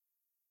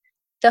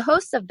The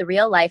hosts of the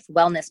Real Life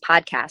Wellness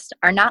Podcast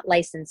are not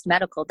licensed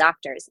medical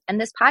doctors,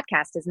 and this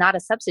podcast is not a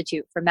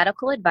substitute for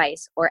medical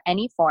advice or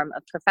any form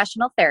of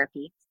professional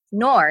therapy,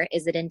 nor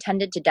is it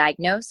intended to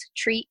diagnose,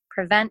 treat,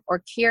 prevent, or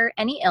cure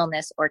any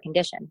illness or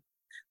condition.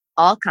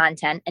 All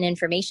content and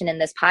information in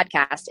this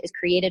podcast is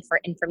created for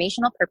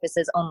informational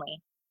purposes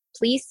only.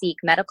 Please seek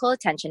medical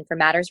attention for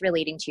matters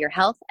relating to your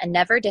health and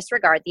never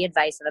disregard the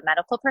advice of a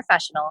medical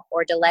professional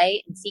or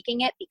delay in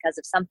seeking it because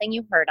of something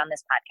you heard on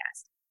this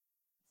podcast.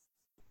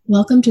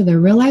 Welcome to the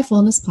Real Life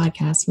Wellness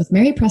Podcast with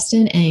Mary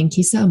Preston and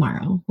Kisa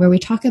Amaro, where we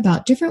talk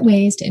about different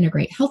ways to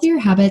integrate healthier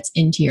habits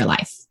into your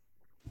life.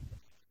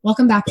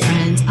 Welcome back,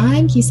 friends.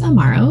 I'm Kisa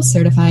Amaro,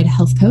 certified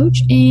health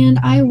coach, and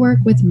I work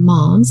with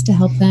moms to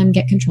help them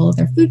get control of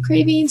their food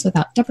cravings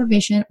without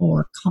deprivation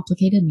or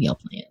complicated meal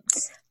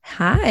plans.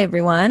 Hi,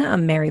 everyone.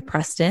 I'm Mary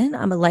Preston.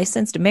 I'm a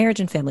licensed marriage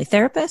and family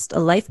therapist, a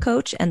life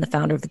coach, and the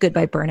founder of the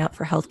Goodbye Burnout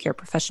for Healthcare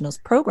Professionals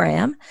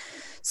program.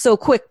 So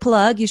quick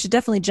plug, you should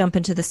definitely jump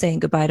into the Saying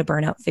Goodbye to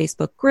Burnout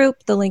Facebook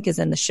group. The link is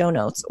in the show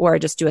notes, or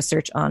just do a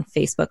search on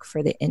Facebook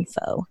for the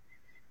info.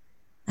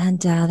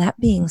 And that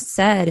being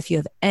said, if you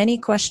have any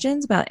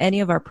questions about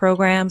any of our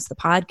programs, the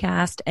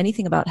podcast,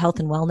 anything about health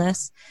and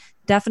wellness,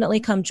 definitely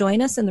come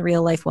join us in the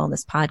Real Life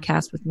Wellness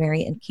Podcast with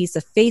Mary and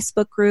Kisa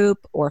Facebook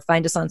group, or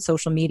find us on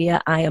social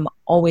media. I am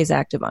always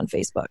active on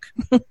Facebook.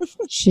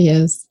 She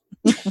is.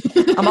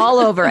 I'm all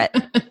over it.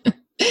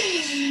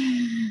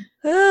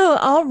 Oh,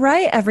 all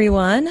right,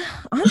 everyone.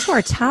 On to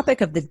our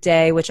topic of the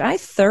day, which I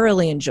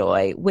thoroughly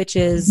enjoy, which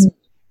is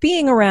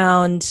being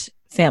around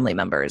family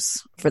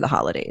members for the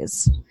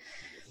holidays.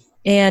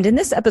 And in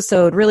this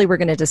episode, really, we're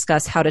going to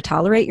discuss how to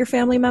tolerate your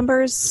family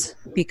members,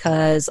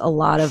 because a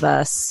lot of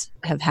us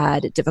have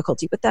had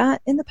difficulty with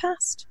that in the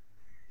past.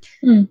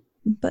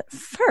 But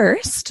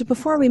first,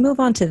 before we move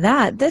on to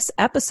that, this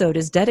episode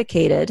is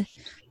dedicated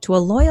to a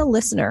loyal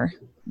listener,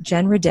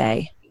 Jen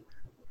Raday.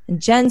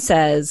 And Jen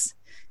says,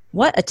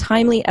 "What a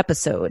timely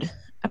episode.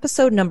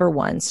 Episode number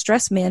 1,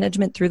 stress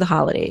management through the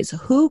holidays.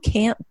 Who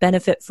can't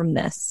benefit from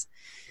this?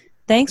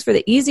 Thanks for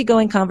the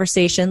easygoing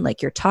conversation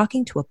like you're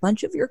talking to a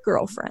bunch of your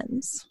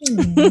girlfriends."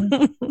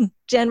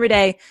 Jen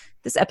Raday,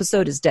 this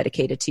episode is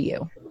dedicated to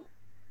you.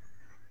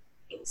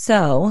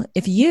 So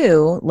if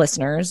you,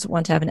 listeners,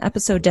 want to have an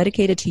episode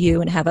dedicated to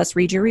you and have us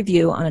read your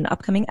review on an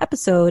upcoming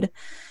episode,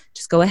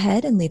 just go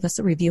ahead and leave us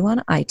a review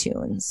on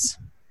iTunes.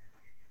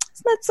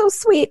 Isn't that so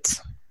sweet?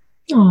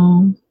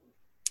 Aww.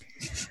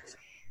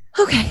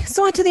 Okay,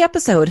 so on to the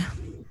episode.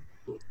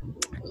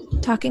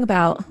 Talking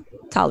about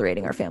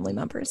tolerating our family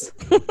members.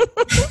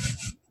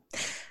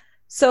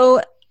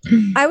 So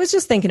I was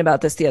just thinking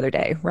about this the other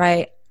day,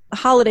 right?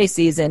 Holiday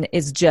season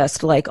is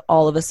just like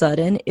all of a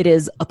sudden it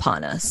is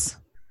upon us.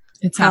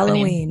 It's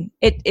Halloween.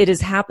 It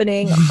is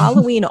happening.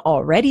 Halloween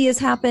already has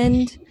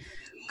happened.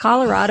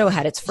 Colorado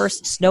had its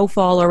first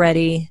snowfall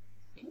already.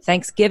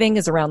 Thanksgiving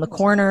is around the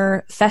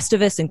corner.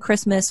 Festivus and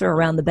Christmas are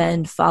around the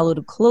bend,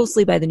 followed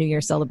closely by the New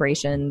Year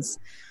celebrations.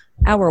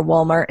 Our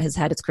Walmart has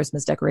had its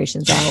Christmas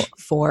decorations out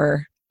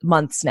for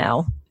months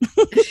now.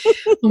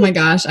 Oh my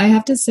gosh. I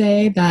have to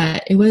say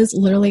that it was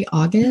literally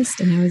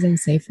August and I was in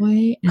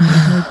Safeway and I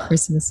heard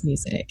Christmas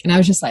music. And I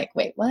was just like,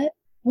 wait,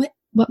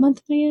 what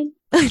month am I in?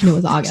 And it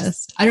was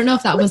August. I don't know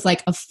if that was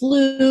like a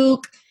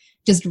fluke,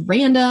 just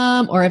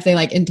random, or if they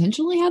like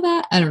intentionally had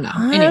that. I don't know.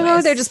 I don't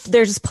know. They're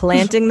just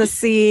planting the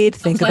seed.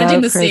 Think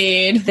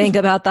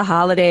about the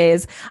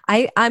holidays.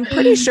 I'm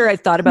pretty sure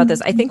I've thought about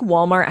this. I think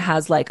Walmart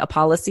has like a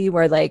policy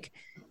where like,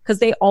 because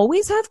they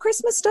always have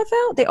Christmas stuff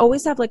out. They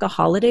always have like a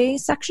holiday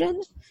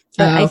section.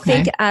 But I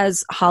think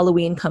as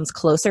Halloween comes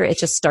closer, it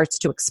just starts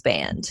to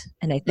expand.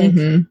 And I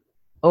think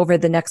over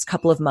the next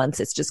couple of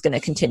months, it's just going to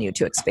continue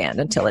to expand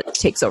until it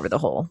takes over the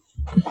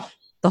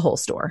whole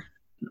store.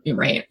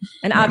 Right.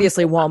 And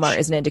obviously Walmart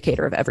is an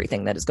indicator of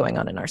everything that is going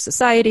on in our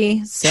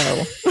society. So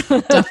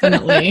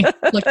definitely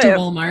look to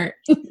Walmart.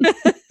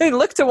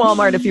 Look to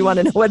Walmart if you want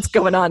to know what's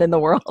going on in the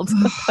world.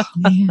 Oh,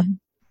 man.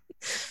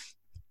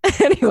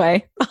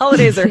 Anyway,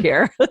 holidays are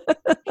here.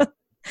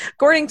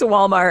 According to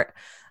Walmart,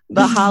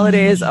 the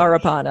holidays are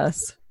upon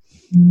us.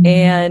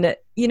 And,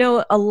 you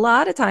know, a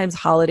lot of times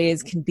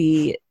holidays can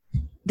be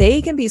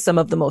some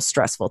of the most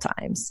stressful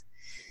times.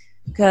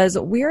 Because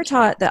we are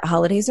taught that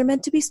holidays are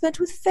meant to be spent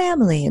with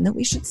family and that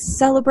we should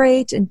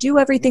celebrate and do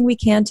everything we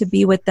can to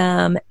be with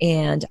them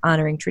and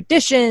honoring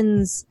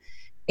traditions.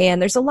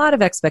 And there's a lot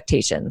of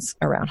expectations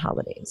around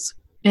holidays.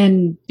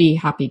 And be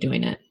happy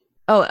doing it.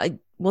 Oh,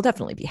 we'll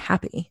definitely be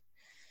happy.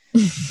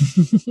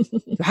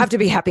 You have to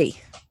be happy.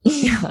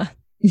 Yeah.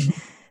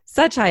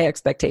 Such high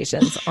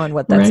expectations on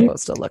what that's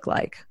supposed to look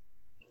like.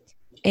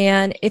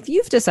 And if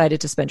you've decided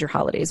to spend your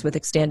holidays with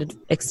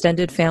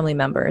extended family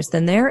members,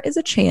 then there is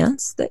a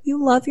chance that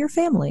you love your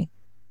family.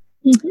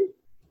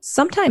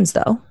 Sometimes,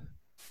 though,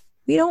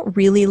 we don't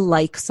really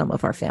like some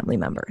of our family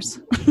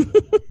members.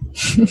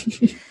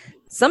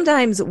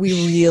 Sometimes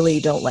we really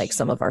don't like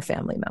some of our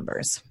family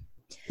members.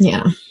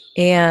 Yeah.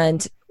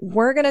 And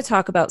we're going to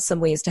talk about some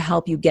ways to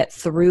help you get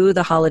through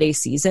the holiday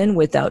season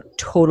without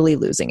totally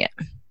losing it.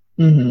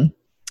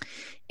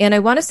 And I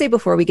want to say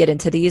before we get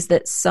into these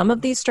that some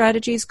of these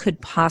strategies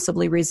could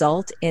possibly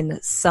result in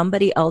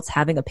somebody else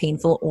having a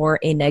painful or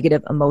a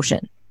negative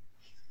emotion,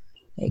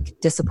 like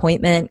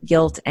disappointment,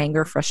 guilt,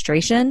 anger,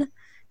 frustration.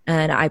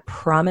 And I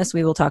promise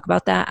we will talk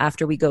about that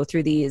after we go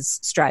through these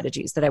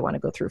strategies that I want to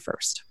go through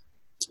first.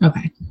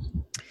 Okay.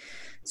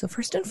 So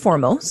first and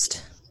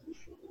foremost,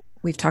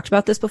 we've talked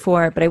about this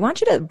before, but I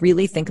want you to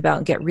really think about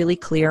and get really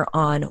clear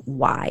on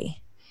why.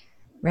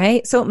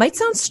 Right? So it might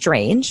sound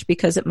strange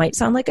because it might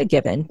sound like a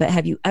given, but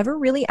have you ever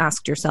really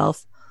asked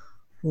yourself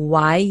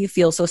why you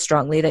feel so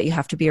strongly that you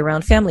have to be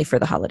around family for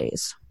the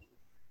holidays?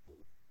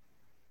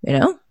 You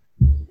know,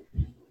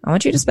 I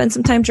want you to spend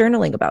some time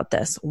journaling about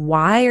this.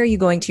 Why are you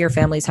going to your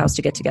family's house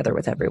to get together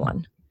with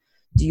everyone?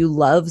 Do you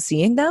love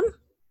seeing them?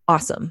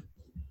 Awesome.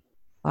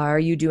 Are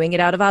you doing it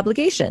out of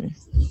obligation?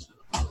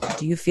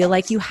 Do you feel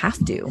like you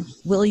have to?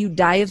 Will you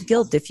die of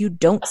guilt if you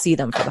don't see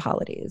them for the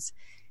holidays?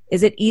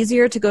 Is it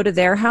easier to go to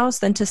their house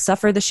than to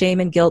suffer the shame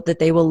and guilt that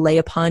they will lay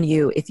upon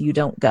you if you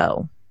don't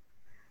go?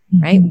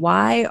 Right?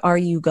 Why are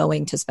you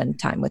going to spend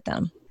time with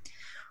them?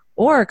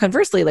 Or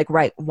conversely, like,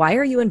 right, why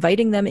are you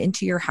inviting them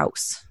into your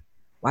house?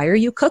 Why are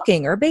you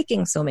cooking or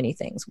baking so many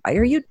things? Why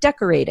are you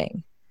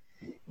decorating?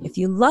 If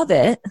you love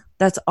it,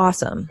 that's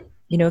awesome.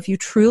 You know, if you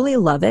truly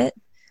love it,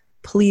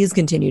 please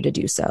continue to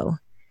do so.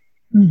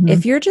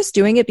 If you're just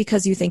doing it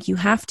because you think you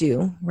have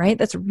to, right,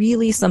 that's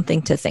really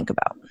something to think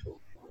about.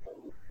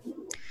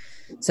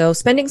 So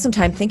spending some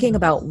time thinking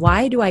about,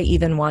 why do I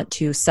even want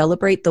to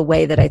celebrate the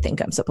way that I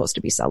think I'm supposed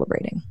to be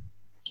celebrating?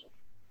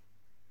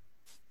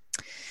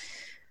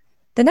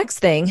 The next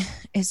thing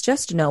is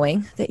just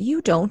knowing that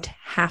you don't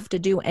have to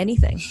do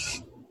anything.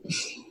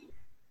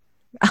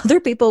 Other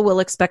people will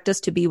expect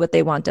us to be what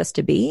they want us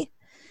to be.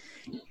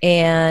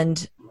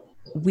 And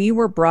we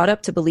were brought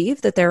up to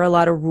believe that there are a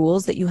lot of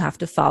rules that you have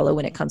to follow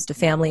when it comes to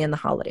family and the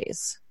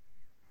holidays,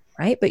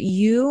 right? But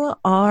you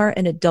are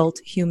an adult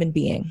human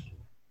being.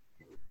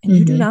 And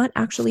you do not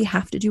actually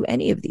have to do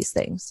any of these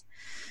things.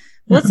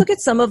 Let's look at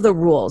some of the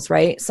rules,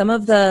 right? Some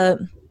of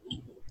the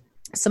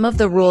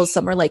rules,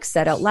 some are like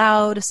said out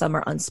loud, some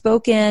are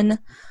unspoken.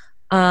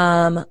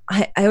 I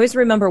always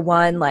remember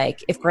one,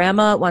 like, if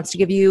grandma wants to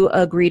give you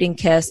a greeting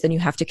kiss, then you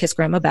have to kiss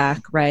grandma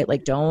back, right?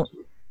 Like, don't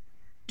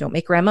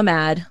make grandma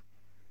mad.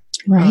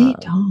 Right.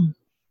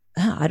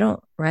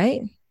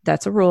 Right?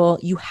 That's a rule.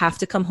 You have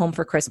to come home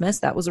for Christmas.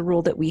 That was a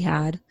rule that we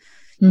had.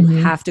 You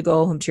have to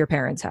go home to your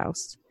parents'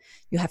 house.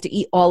 You have to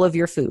eat all of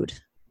your food.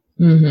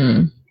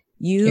 You're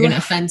going to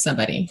offend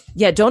somebody.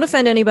 Yeah, don't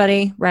offend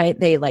anybody, right?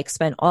 They like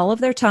spend all of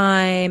their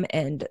time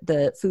and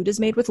the food is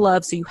made with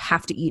love. So you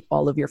have to eat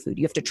all of your food.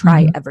 You have to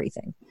try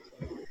everything.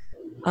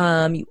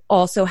 You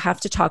also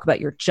have to talk about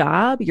your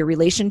job, your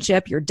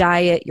relationship, your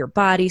diet, your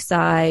body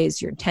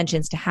size, your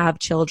intentions to have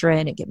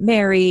children and get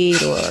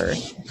married, or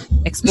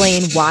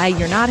explain why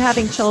you're not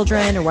having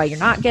children or why you're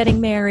not getting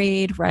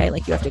married, right?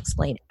 Like, you have to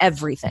explain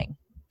everything.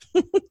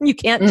 You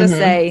can't just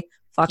say,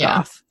 fuck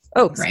off.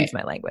 Oh, excuse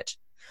my language.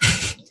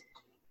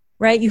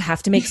 Right? You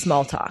have to make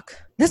small talk.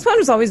 This one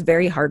was always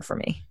very hard for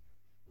me.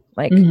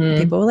 Like,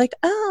 people were like,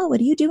 oh, what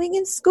are you doing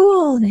in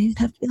school? And I'd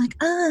have to be like,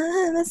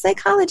 I'm a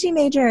psychology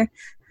major.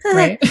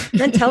 Right.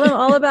 Then tell them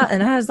all about,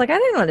 and I was like, I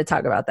didn't want to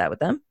talk about that with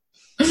them.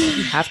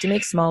 You have to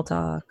make small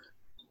talk.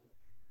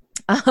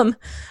 I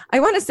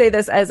want to say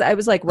this as I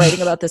was like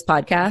writing about this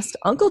podcast.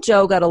 Uncle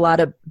Joe got a lot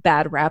of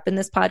bad rap in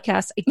this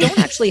podcast. I don't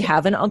actually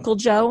have an Uncle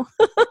Joe.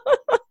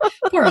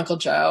 Poor Uncle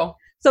Joe.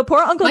 So poor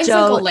Uncle Mine's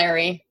Joe. Uncle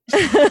Larry.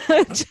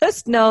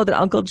 Just know that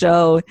Uncle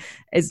Joe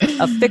is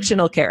a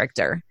fictional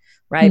character,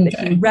 right? Okay.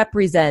 But he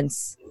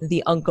represents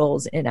the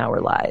uncles in our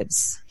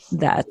lives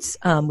that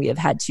we have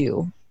had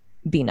to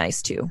be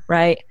nice to,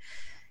 right?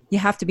 You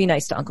have to be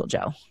nice to Uncle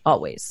Joe,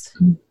 always.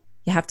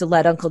 You have to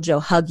let Uncle Joe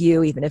hug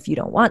you even if you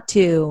don't want to.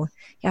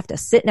 You have to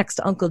sit next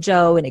to Uncle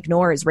Joe and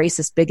ignore his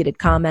racist, bigoted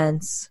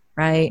comments,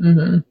 right?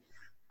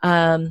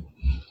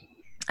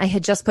 I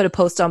had just put a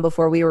post on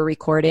before we were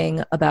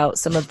recording about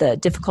some of the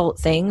difficult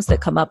things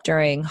that come up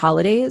during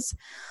holidays.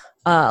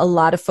 A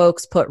lot of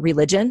folks put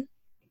religion,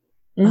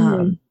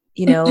 you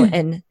know,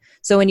 and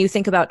so when you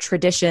think about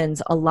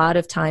traditions, a lot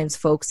of times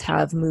folks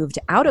have moved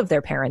out of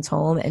their parents'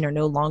 home and are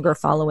no longer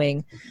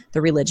following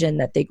the religion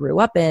that they grew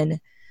up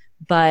in.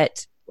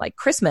 But like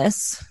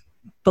Christmas,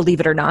 believe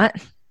it or not,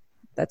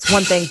 that's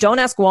one thing. Don't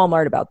ask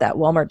Walmart about that.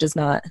 Walmart does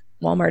not.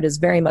 Walmart is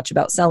very much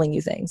about selling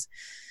you things.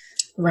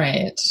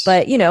 Right.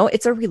 But, you know,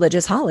 it's a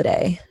religious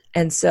holiday.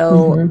 And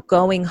so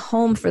going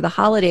home for the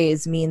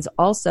holidays means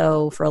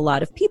also for a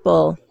lot of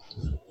people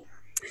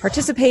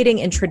participating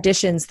in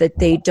traditions that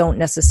they don't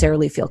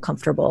necessarily feel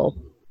comfortable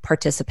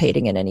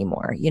participating in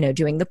anymore. You know,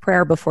 doing the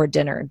prayer before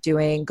dinner,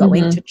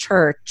 going to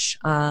church,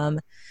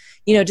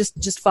 you know,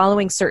 just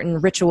following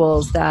certain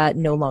rituals that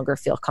no longer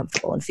feel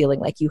comfortable and feeling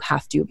like you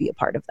have to be a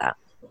part of that.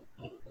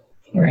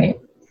 Right.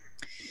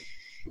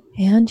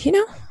 And, you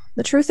know,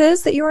 the truth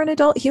is that you're an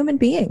adult human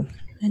being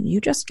and you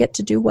just get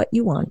to do what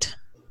you want.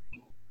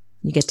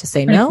 You get to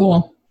say no.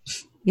 Cool.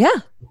 Yeah.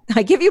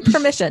 I give you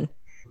permission.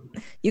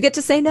 You get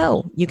to say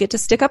no. You get to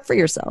stick up for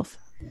yourself.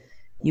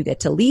 You get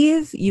to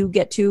leave. You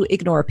get to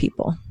ignore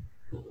people.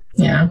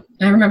 Yeah.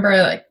 I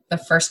remember like the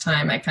first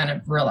time I kind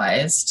of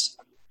realized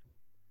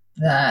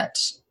that,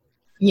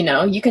 you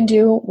know, you can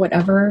do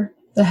whatever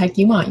the heck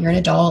you want. You're an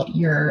adult.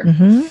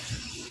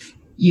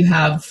 You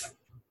have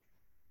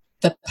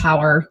the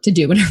power to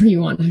do whatever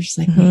you want. I was just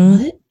like,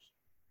 wait,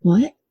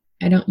 what?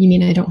 You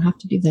mean I don't have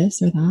to do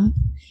this or that?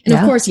 And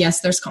of course,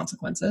 yes, there's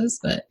consequences,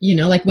 but you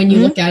know, like when you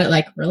look at it,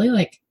 like really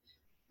like,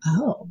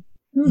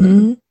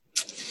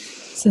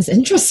 this is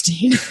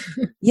interesting.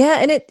 Yeah.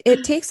 And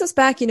it takes us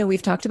back, you know,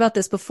 we've talked about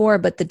this before,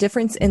 but the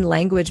difference in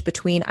language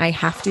between I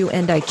have to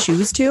and I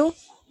choose to.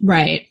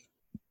 Right.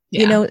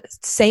 Yeah. You know,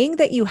 saying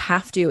that you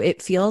have to,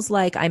 it feels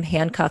like I'm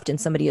handcuffed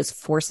and somebody is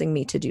forcing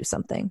me to do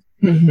something.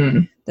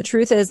 The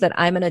truth is that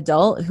I'm an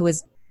adult who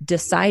has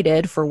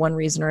decided for one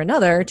reason or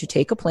another to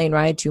take a plane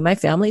ride to my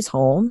family's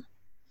home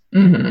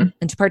and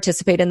to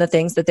participate in the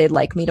things that they'd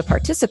like me to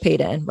participate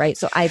in. Right.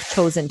 So I've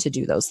chosen to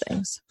do those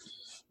things.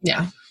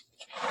 Yeah.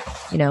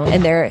 You know,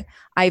 and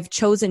I've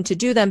chosen to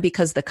do them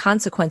because the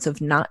consequence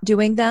of not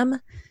doing them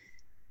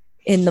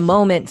in the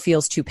moment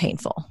feels too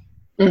painful.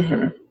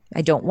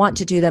 I don't want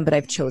to do them, but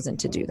I've chosen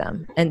to do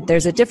them. And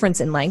there's a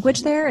difference in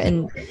language there.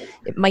 And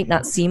it might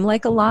not seem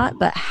like a lot,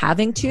 but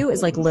having to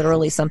is like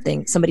literally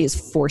something somebody is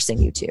forcing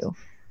you to.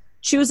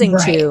 Choosing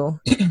to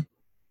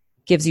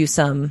gives you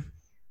some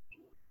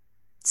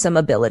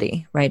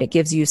ability, right? It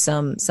gives you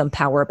some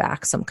power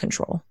back, some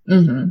control.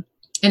 And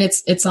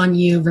it's on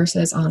you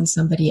versus on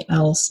somebody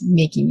else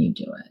making you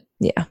do it.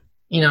 Yeah.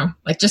 You know,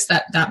 like just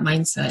that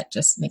mindset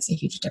just makes a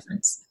huge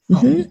difference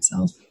all in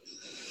itself.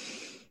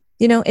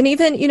 You know, and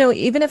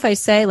even if I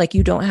say like,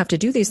 you don't have to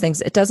do these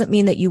things, it doesn't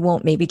mean that you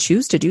won't maybe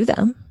choose to do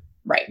them.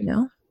 Right. You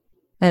know,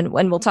 and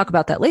when we'll talk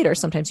about that later,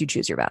 sometimes you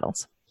choose your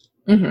battles.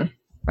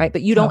 Right.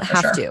 But you don't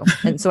have to.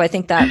 And so I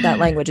think that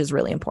language is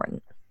really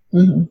important.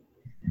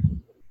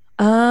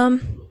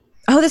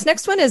 This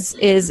next one is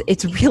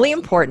it's really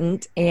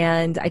important.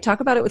 And I talk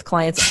about it with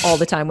clients all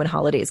the time when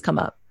holidays come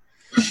up.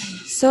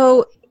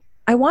 So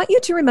I want you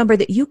to remember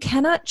that you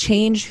cannot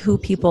change who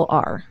people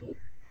are.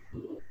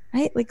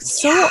 Right? Like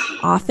so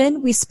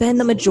often we spend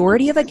the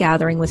majority of a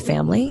gathering with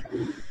family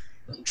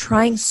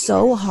trying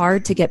so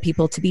hard to get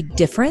people to be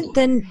different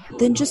than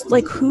just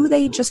like who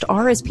they just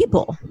are as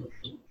people.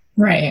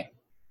 Right.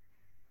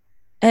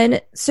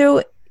 And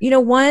so, you know,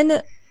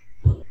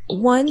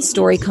 one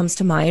story comes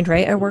to mind,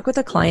 right? I work with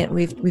a client.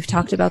 We've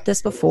talked about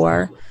this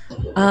before.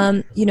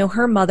 You know,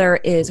 her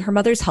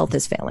mother's health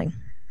is failing.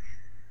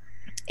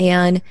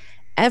 And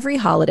every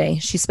holiday,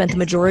 she spent the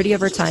majority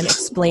of her time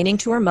explaining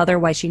to her mother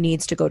why she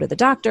needs to go to the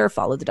doctor,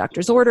 follow the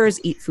doctor's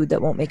orders, eat food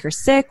that won't make her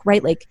sick,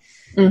 right? Like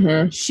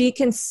she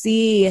can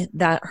see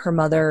that her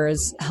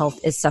mother's health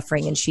is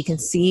suffering and she can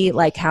see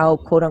like how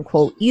quote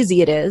unquote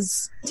easy it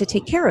is to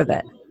take care of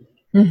it.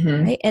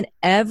 Right? And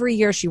every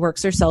year she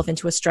works herself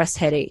into a stress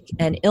headache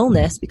and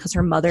illness because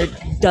her mother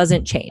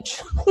doesn't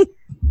change.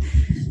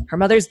 Her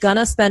mother's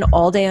gonna spend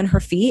all day on her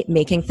feet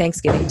making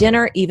Thanksgiving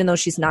dinner, even though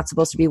she's not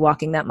supposed to be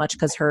walking that much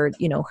because her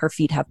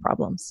feet have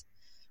problems,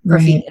 her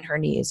feet and her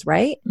knees,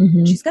 right?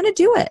 She's gonna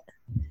do it.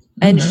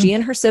 And she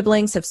and her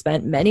siblings have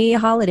spent many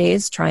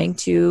holidays trying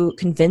to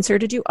convince her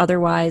to do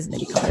otherwise. And they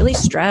become really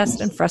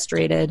stressed and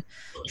frustrated,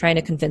 trying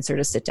to convince her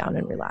to sit down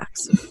and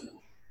relax.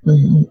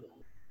 You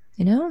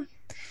know?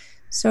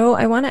 So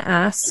I want to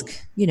ask,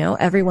 you know,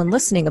 everyone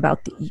listening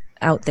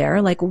out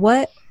there, like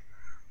what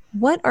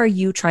are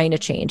you trying to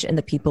change in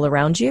the people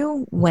around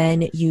you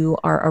when you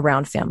are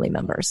around family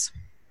members?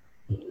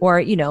 Or,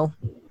 you know,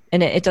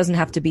 and it doesn't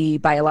have to be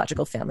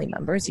biological family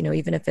members, you know,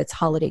 even if it's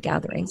holiday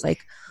gatherings, like,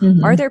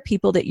 are there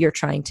people that you're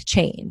trying to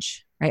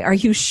change, right? Are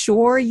you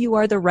sure you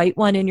are the right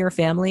one in your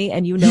family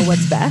and you know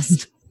what's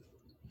best?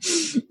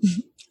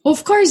 Well,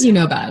 of course you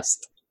know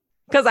best.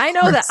 Because I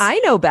know that I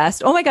know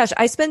best. Oh my gosh,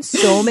 I spent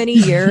so many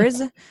years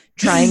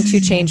trying to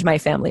change my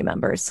family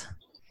members.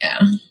 Yeah.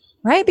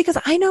 Right? Because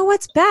I know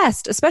what's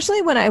best,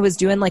 especially when I was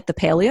doing like the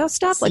paleo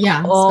stuff. Like,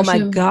 oh my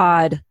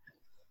God.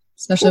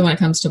 Especially when it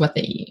comes to what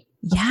they eat.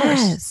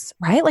 Yes.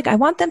 Right? Like I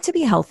want them to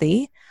be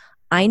healthy.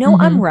 I know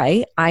I'm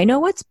right. I know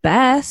what's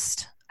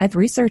best. I've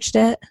researched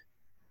it.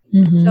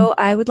 So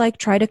I would like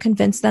try to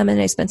convince them,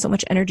 and I spend so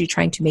much energy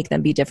trying to make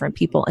them be different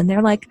people. And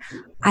they're like,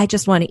 I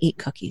just want to eat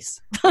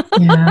cookies.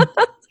 Yeah.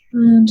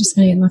 I'm just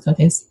going to eat my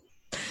cookies.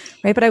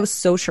 Right. But I was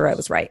so sure I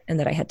was right and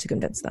that I had to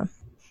convince them.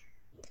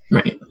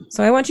 Right.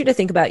 So I want you to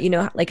think about, you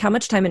know, like how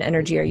much time and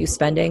energy are you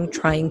spending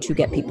trying to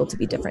get people to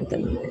be different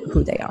than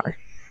who they are?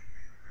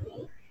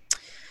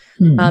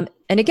 And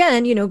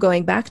again, you know,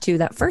 going back to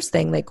that first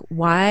thing, like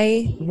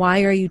why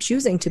are you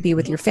choosing to be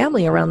with your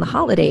family around the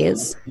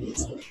holidays?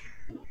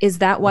 Is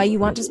that why you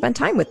want to spend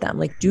time with them?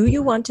 Like, do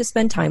you want to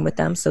spend time with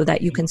them so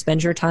that you can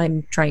spend your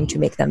time trying to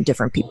make them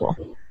different people?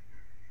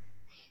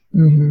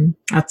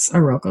 That's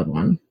a real good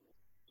one.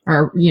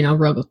 Or, you know,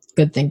 real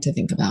good thing to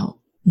think about.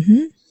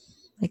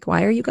 Like,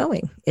 why are you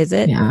going? Is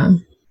it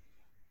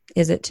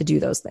to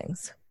do those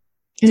things?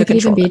 And it could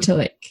even be to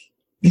like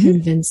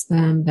convince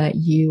them that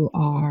you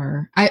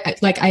are,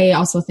 I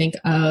also think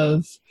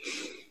of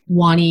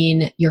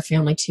wanting your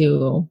family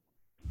to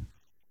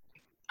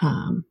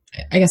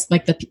I guess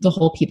like the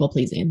whole people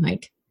pleasing,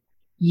 like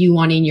you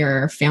wanting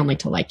your family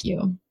to like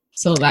you.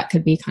 So that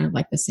could be kind of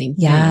like the same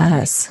thing.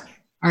 Yes.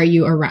 Are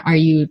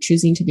you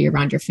choosing to be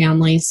around your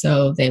family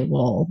so they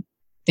will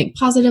think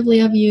positively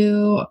of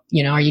you?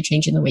 You know, are you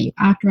changing the way you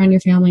act around your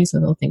family so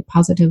they'll think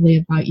positively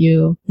about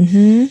you?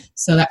 Mm-hmm.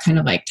 So that kind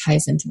of like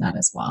ties into that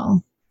as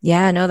well.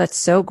 Yeah, no, that's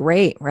so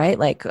great, right?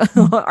 Like,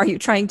 are you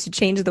trying to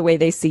change the way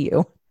they see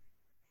you?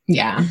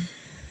 Yeah.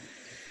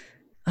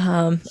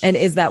 And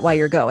is that why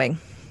you're going?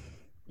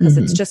 Because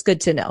it's just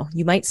good to know.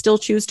 You might still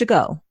choose to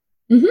go.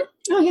 Mm-hmm.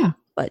 Oh, yeah.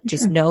 But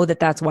just know that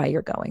that's why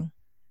you're going.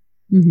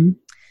 Mm-hmm.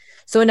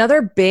 So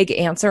another big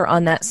answer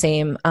on that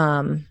same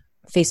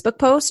Facebook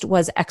post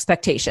was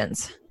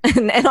expectations.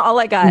 And all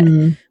I got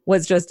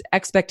was just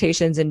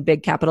expectations in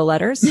big capital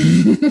letters.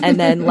 And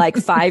then like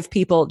 5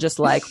 people just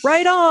like,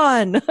 right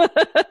on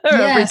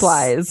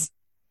replies.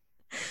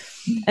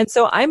 And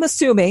so I'm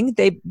assuming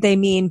they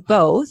mean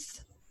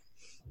both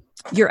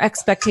your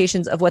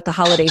expectations of what the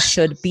holiday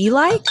should be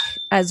like,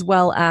 as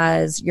well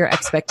as your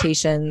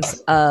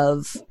expectations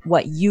of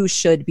what you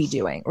should be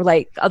doing, or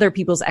like other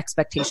people's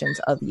expectations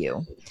of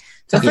you.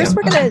 So first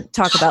we're going to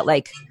talk about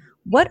like,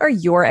 what are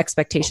your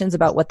expectations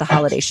about what the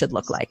holiday should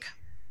look like?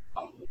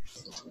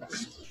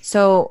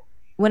 So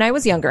when I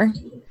was younger,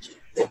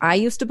 I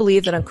used to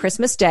believe that on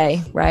Christmas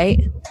Day,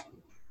 right,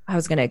 I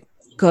was going to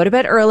go to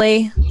bed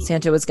early.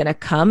 Santa was going to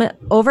come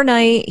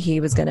overnight. He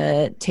was going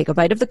to take a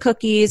bite of the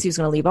cookies. He was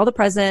going to leave all the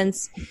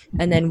presents.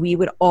 And then we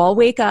would all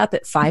wake up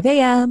at 5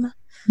 a.m.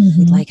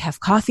 We'd like have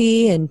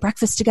coffee and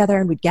breakfast together,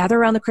 and we'd gather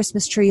around the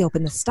Christmas tree,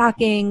 open the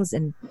stockings,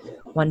 and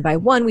one by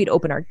one, we'd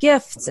open our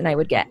gifts, and I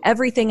would get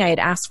everything I had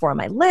asked for on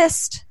my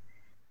list.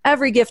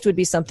 Every gift would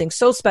be something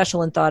so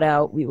special and thought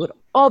out. We would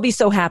all be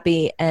so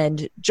happy,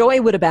 and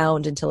joy would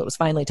abound until it was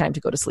finally time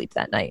to go to sleep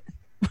that night.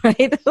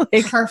 Right?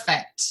 Like,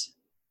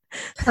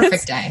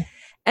 Perfect day.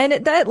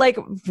 And that, like,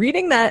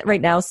 reading that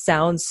right now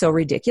sounds so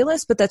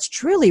ridiculous, but that's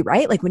truly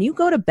right. Like, when you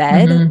go to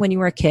bed when you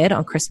were a kid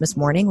on Christmas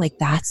morning, like,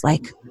 that's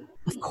like,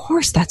 of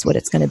course, that's what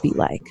it's going to be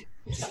like.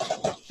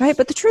 Right?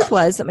 But the truth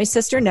was that my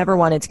sister never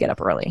wanted to get up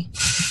early.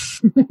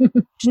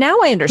 Now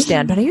I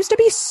understand, but I used to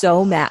be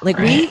so mad. Like,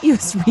 we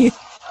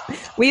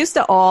used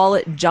to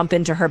all jump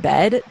into her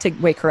bed to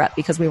wake her up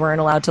because we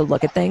weren't allowed to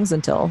look at things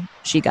until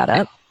she got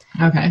up.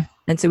 Okay.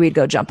 And so we'd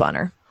go jump on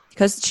her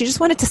because she just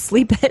wanted to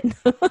sleep in.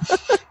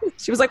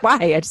 She was like, why?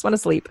 I just want to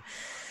sleep.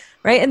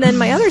 Right. And then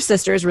my other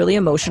sister is really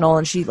emotional,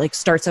 and she like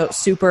starts out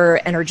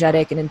super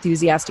energetic and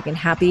enthusiastic and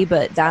happy,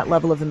 but that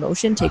level of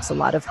emotion takes a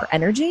lot of her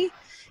energy.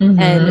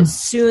 And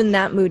soon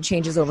that mood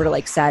changes over to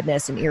like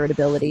sadness and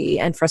irritability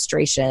and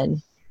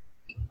frustration.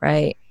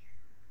 Right.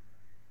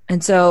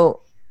 And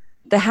so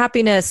the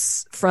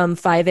happiness from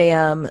 5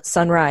 a.m.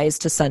 sunrise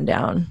to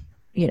sundown,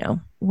 you know,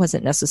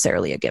 wasn't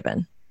necessarily a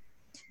given.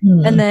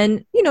 And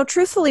then, you know,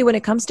 truthfully, when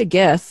it comes to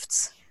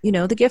gifts, you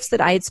know, the gifts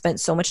that I had spent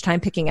so much time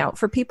picking out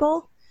for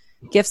people,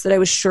 gifts that I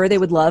was sure they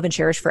would love and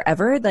cherish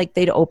forever, like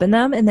they'd open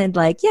them and then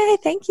like, yay,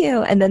 thank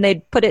you. And then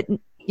they'd put it,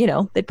 you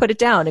know, they'd put it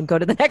down and go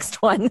to the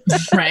next one.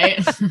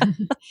 Right.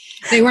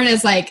 They weren't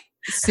as like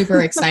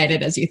super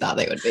excited as you thought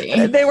they would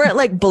be. They weren't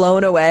like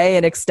blown away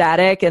and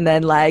ecstatic and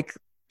then like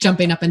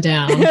jumping up and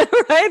down.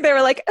 Right. They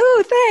were like,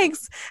 oh,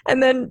 thanks.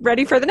 And then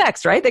ready for the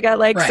next, right? They got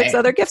like 6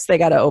 other gifts they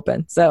got to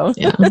open. So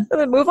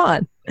then move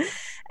on.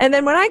 And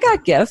then when I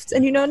got gifts,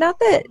 and, you know, not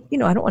that, you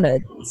know, I don't want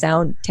to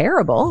sound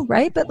terrible,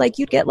 right? But like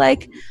I'd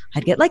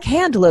get like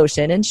hand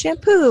lotion and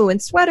shampoo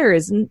and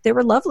sweaters, and they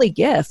were lovely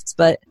gifts.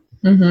 But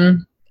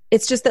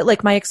it's just that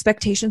like my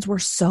expectations were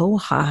so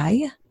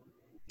high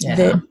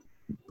that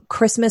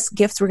Christmas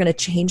gifts were going to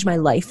change my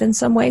life in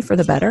some way for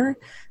the better,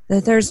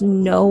 that there's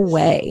no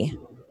way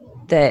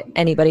that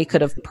anybody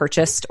could have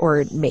purchased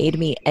or made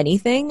me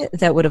anything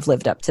that would have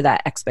lived up to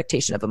that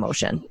expectation of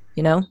emotion,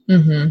 you know?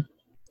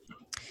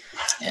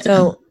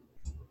 So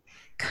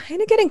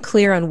kind of getting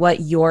clear on what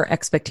your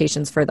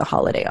expectations for the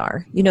holiday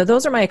are. You know,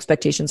 those are my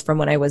expectations from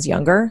when I was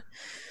younger.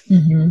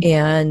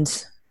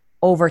 And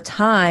over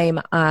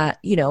time,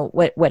 you know,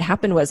 what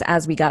happened was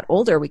as we got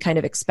older, we kept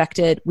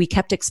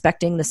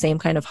expecting the same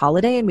kind of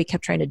holiday, and we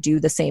kept trying to do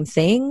the same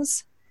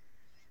things.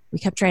 We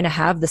kept trying to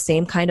have the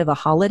same kind of a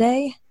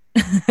holiday.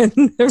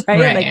 Right?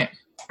 Like,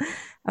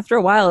 after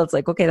a while, it's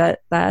like, okay,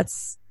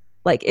 that's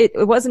like, it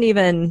wasn't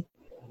even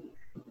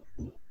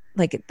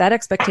like that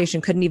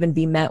expectation couldn't even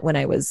be met when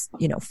I was,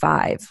 you know,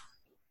 5.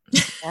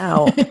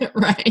 Now,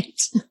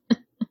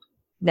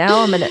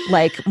 now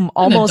I'm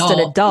almost an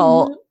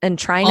adult and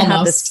trying to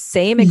have the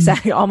same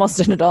exact, almost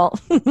an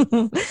adult,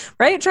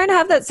 right? Trying to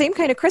have that same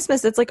kind of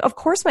Christmas. It's like, of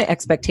course my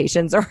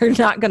expectations are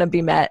not going to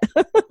be met.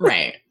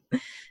 Right.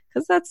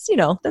 Because that's, you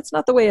know, that's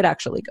not the way it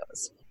actually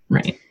goes.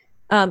 Right.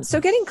 So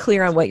getting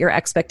clear on what your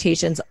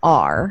expectations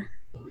are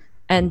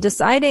and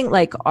deciding,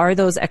 like, are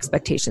those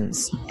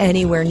expectations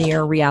anywhere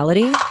near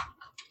reality?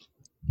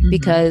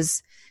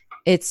 Because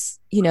it's,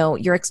 you know,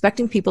 you're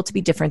expecting people to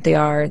be different.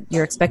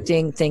 You're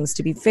expecting things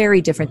to be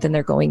very different than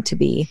they're going to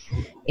be.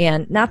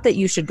 And not that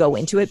you should go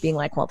into it being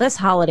like, well, this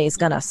holiday is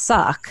going to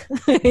suck,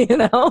 you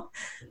know,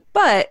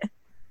 but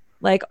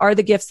Like, are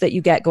the gifts that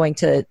you get going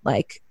to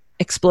like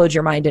explode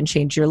your mind and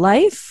change your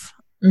life?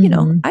 You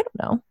know, I don't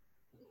know.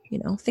 You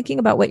know, thinking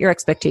about what your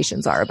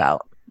expectations are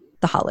about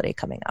the holiday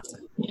coming up.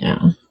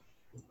 Yeah.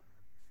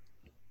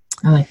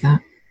 I like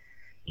that.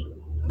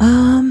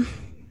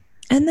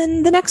 And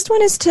then the next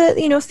one is to,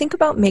 you know, think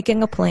about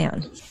making a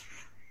plan.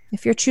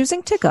 If you're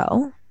choosing to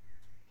go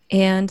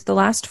and the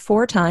last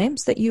 4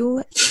 times that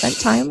you spent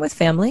time with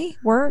family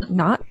were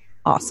not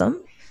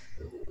awesome,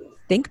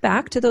 think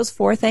back to those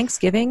 4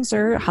 Thanksgivings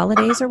or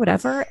holidays or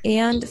whatever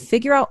and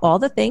figure out all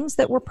the things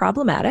that were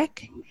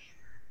problematic.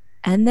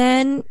 And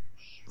then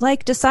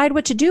like decide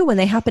what to do when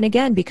they happen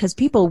again, because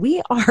people,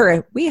 we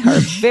are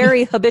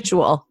very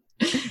habitual.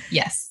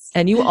 Yes.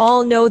 And you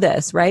all know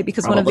this, right?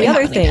 Because Probably one of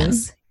the other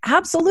things, again.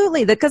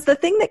 absolutely, because the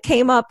thing that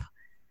came up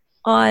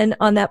on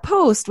that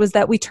post was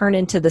that we turn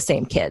into the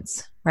same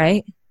kids,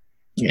 right?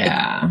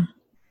 Yeah. Like,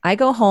 I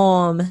go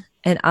home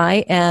and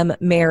I am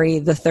Mary,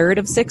 the third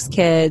of 6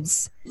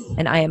 kids,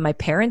 and I am my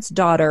parents'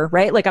 daughter,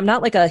 right? Like, I'm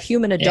not like a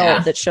human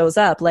adult that shows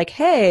up like,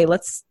 hey,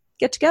 let's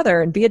get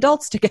together and be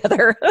adults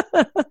together.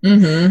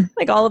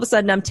 Like, all of a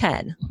sudden I'm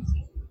 10.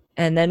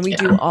 And then we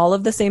do all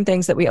of the same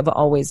things that we have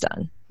always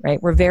done,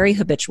 right? We're very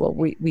habitual.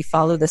 We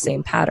follow the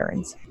same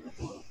patterns.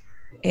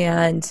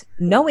 And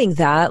knowing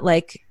that,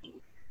 like,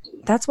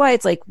 that's why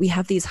it's like we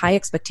have these high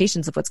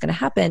expectations of what's going to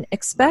happen.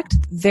 Expect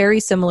very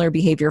similar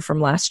behavior from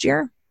last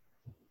year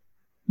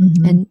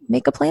and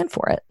make a plan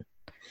for it.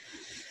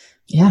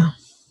 Yeah.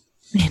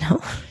 You know,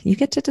 you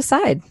get to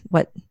decide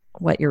what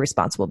your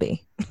response will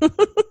be. And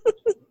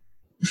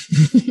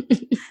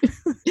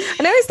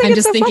I always think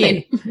it's so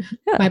funny.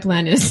 Yeah. My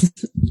plan is,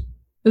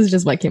 this is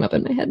just what came up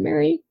in my head,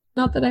 Mary.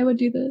 Not that I would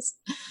do this,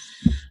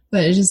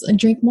 but it's just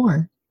drink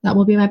more. That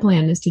will be my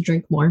plan, is to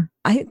drink more.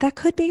 That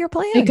could be your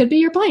plan. It could be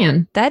your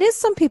plan. That is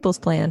some people's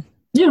plan.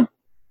 Yeah.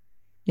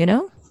 You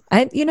know,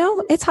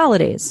 it's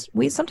holidays.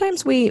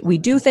 Sometimes we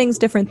do things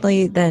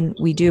differently than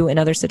we do in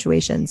other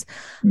situations.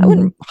 I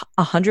wouldn't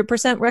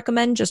 100%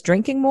 recommend just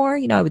drinking more.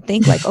 You know, I would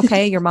think like,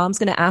 okay, your mom's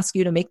going to ask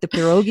you to make the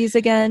pierogies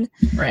again.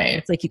 Right.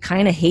 It's like you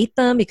kind of hate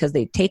them because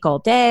they take all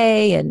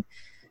day. And,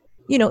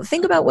 you know,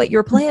 think about what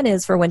your plan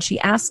is for when she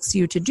asks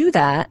you to do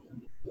that,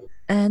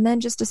 and then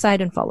just decide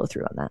and follow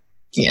through on that.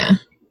 Yeah.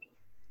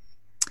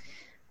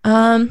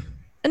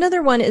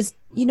 Another one is,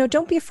 you know,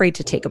 don't be afraid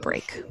to take a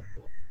break.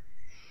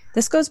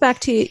 This goes back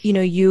to, you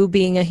know, you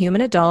being a human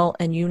adult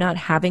and you not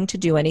having to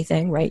do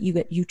anything, right?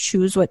 You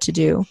choose what to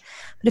do.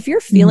 But if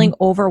you're feeling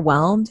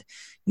overwhelmed,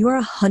 you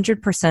are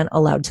 100%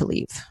 allowed to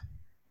leave.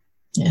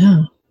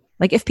 Yeah.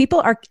 Like, if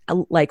people are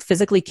like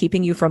physically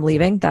keeping you from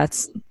leaving,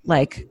 that's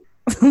like,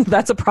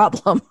 that's a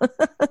problem.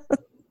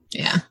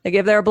 Yeah. Like,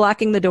 if they're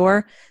blocking the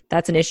door,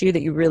 that's an issue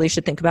that you really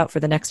should think about for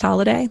the next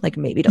holiday. Like,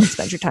 maybe don't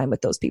spend your time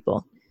with those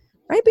people.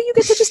 Right? But you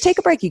get to just take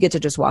a break. You get to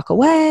just walk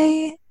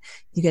away.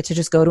 You get to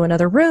just go to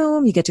another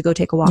room. You get to go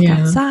take a walk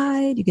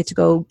outside. You get to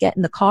go get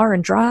in the car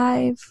and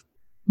drive.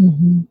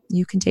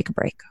 You can take a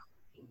break.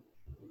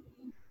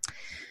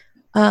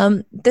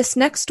 This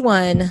next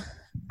one,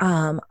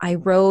 I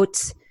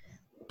wrote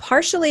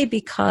partially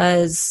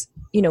because,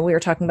 you know, we were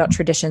talking about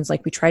traditions.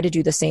 Like, we try to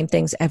do the same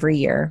things every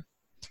year.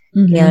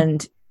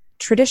 And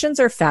traditions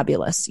are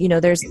fabulous. You know,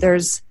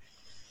 there's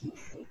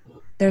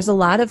a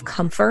lot of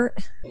comfort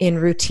in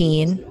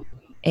routine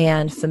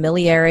and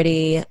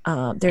familiarity.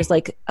 There's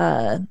like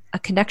a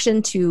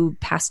connection to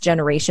past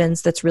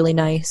generations that's really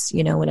nice,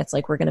 you know, when it's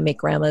like, we're going to make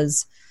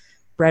grandma's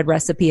bread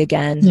recipe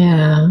again.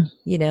 Yeah.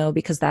 You know,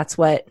 because that's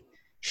what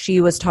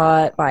she was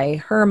taught by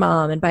her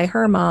mom and by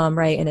her mom,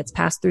 right? And it's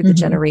passed through the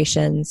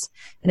generations.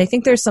 And I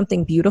think there's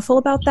something beautiful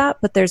about that,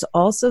 but there's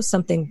also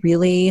something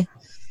really,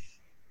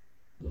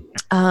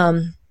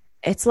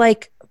 it's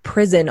like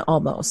prison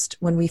almost,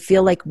 when we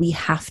feel like we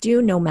have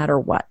to, no matter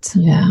what.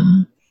 Yeah.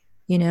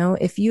 You know,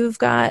 if you've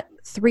got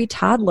 3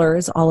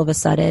 toddlers all of a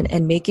sudden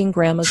and making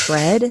grandma's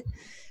bread,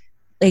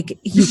 like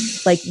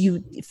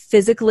you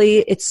physically,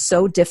 it's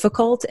so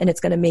difficult and it's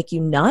going to make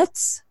you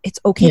nuts. It's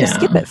okay to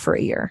skip it for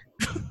a year,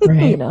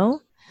 right. You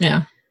know?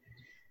 Yeah,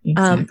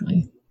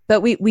 exactly.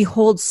 But we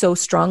hold so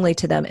strongly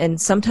to them.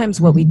 And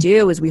sometimes what we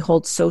do is we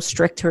hold so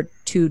strict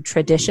to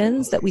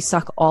traditions that we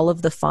suck all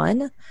of the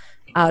fun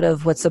out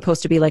of what's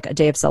supposed to be like a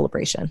day of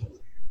celebration.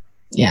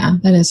 Yeah,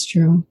 that is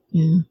true.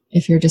 Yeah.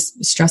 If you're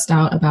just stressed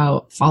out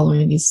about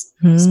following these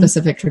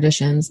specific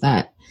traditions,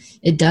 that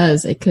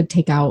it could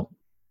take out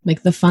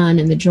like the fun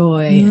and the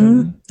joy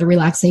and the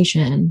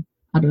relaxation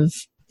out of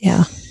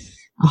a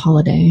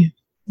holiday.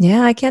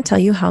 Yeah. I can't tell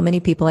you how many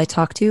people I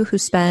talk to who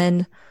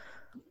spend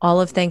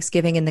all of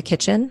Thanksgiving in the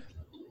kitchen.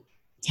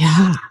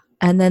 Yeah.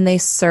 And then they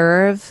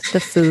serve the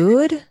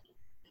food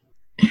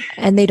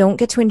and they don't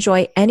get to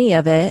enjoy any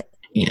of it.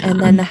 Yeah.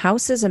 And then the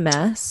house is a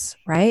mess,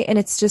 right? And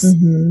it's just,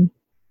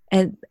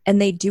 and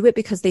they do it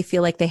because they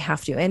feel like they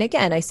have to. And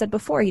again, I said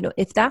before, you know,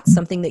 if that's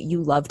something that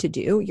you love to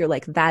do, you're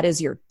like, that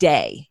is your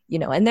day, you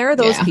know, and there are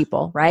those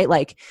people, right?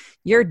 Like,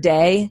 your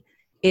day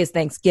is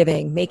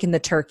Thanksgiving, making the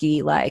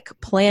turkey, like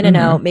planning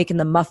out, making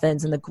the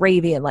muffins and the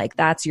gravy, and like,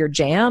 that's your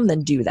jam,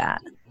 then do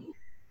that.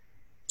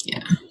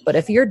 Yeah. But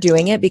if you're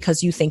doing it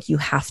because you think you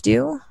have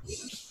to,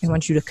 I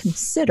want you to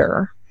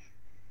consider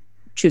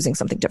choosing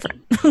something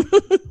different.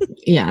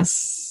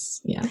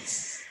 Yes.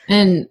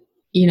 And,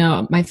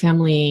 my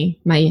family,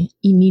 my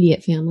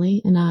immediate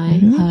family and I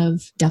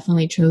have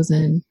definitely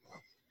chosen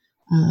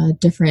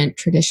different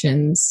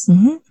traditions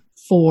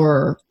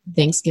for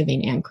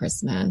Thanksgiving and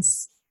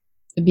Christmas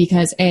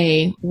because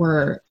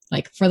we're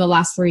like, for the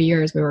last 3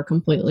 years, we were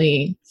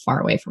completely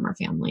far away from our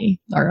family,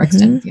 our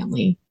extended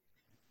family,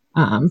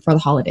 for the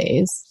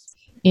holidays.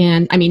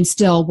 And I mean,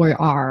 still we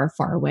are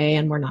far away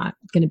and we're not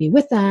going to be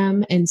with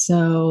them. And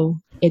so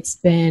it's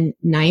been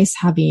nice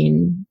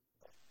having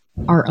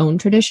our own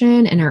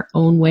tradition and our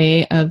own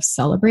way of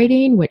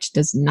celebrating, which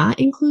does not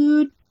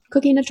include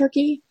cooking a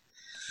turkey,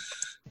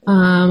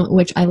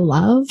 which I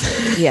love.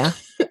 Yeah.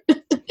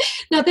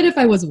 Not that if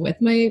I was with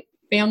my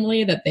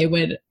family that they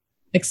would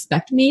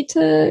expect me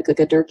to cook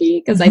a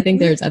turkey, because I think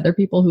there's other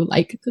people who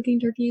like cooking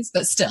turkeys,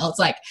 but still it's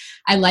like,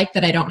 I like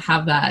that I don't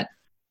have that,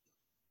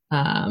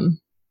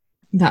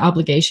 that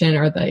obligation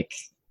or like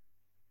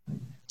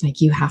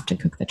you have to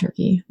cook the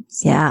turkey.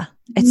 So, yeah.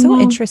 It's so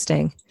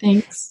interesting.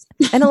 Thanks.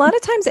 And a lot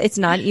of times it's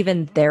not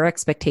even their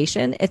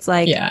expectation. It's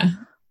like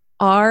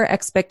our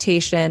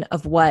expectation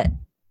of what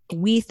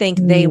we think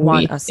they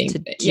want us to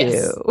do.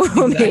 Yes,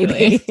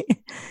 maybe.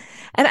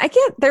 And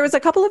there was a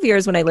couple of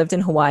years when I lived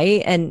in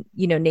Hawaii and,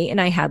 Nate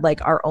and I had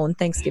like our own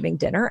Thanksgiving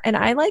dinner and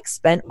I like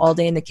spent all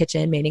day in the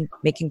kitchen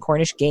making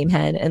Cornish game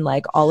hen and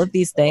like all of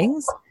these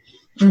things.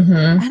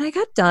 And I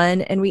got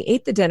done and we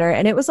ate the dinner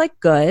and it was like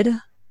good.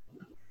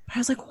 But I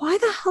was like, why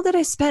the hell did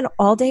I spend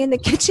all day in the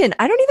kitchen?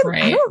 I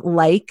don't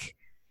like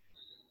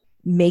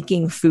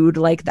making food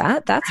like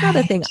that. That's not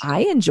a thing I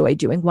enjoy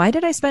doing. Why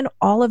did I spend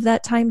all of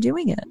that time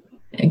doing it?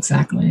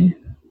 Exactly.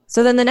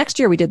 So then the next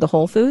year we did the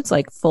Whole Foods,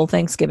 like full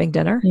Thanksgiving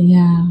dinner.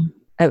 Yeah.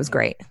 It was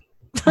great.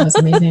 That was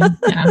amazing.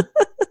 Yeah.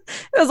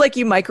 It was like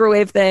you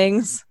microwave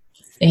things.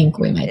 I think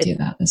we might do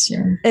that this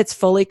year. It's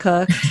fully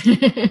cooked.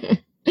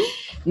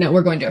 No,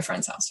 we're going to a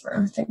friend's house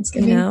for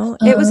Thanksgiving.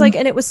 It was like,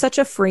 and it was such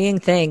a freeing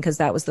thing because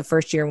that was the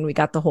first year when we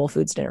got the Whole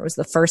Foods dinner. It was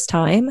the first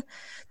time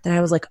that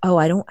I was like, oh,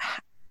 I don't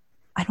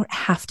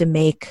have to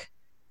make,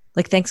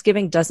 like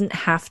Thanksgiving doesn't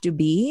have to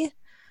be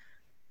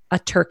a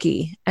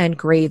turkey and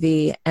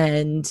gravy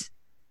and,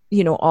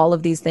 all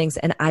of these things.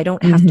 And I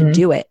don't have to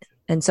do it.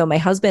 And so my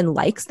husband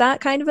likes that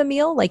kind of a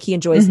meal. Like he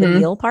enjoys the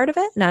meal part of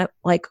it. And I'm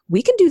like,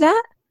 we can do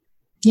that.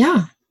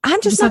 Yeah.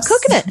 I'm just not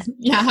cooking it.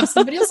 Yeah. Have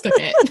somebody else cook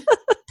it.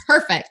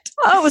 Perfect.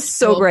 Oh, it was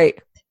so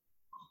great.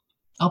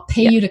 I'll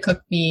pay you to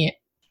cook me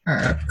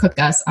or cook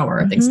us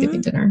our Thanksgiving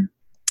dinner.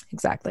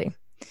 Exactly.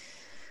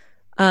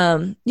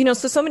 So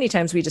many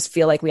times we just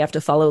feel like we have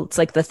to follow, it's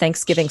like the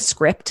Thanksgiving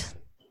script,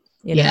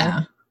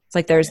 Yeah. It's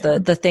like there's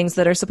the things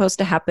that are supposed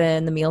to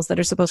happen, the meals that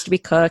are supposed to be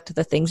cooked,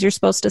 the things you're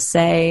supposed to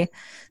say,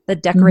 the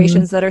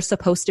decorations that are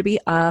supposed to be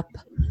up.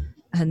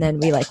 And then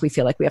we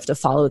feel like we have to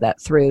follow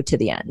that through to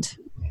the end.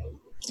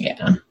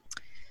 Yeah.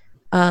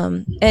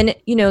 And,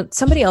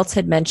 somebody else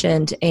had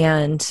mentioned,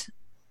 and,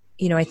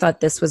 I thought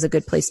this was a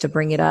good place to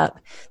bring it up.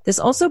 This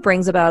also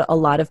brings about a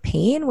lot of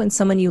pain when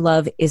someone you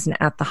love isn't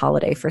at the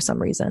holiday for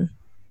some reason.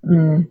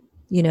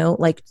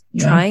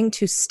 Trying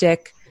to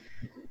stick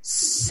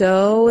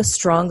so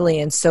strongly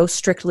and so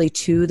strictly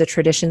to the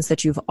traditions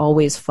that you've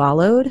always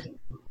followed.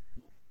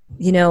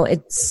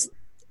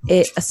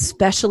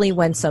 Especially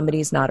when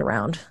somebody's not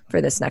around for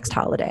this next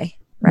holiday,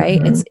 right?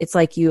 It's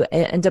like you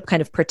end up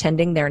kind of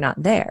pretending they're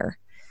not there.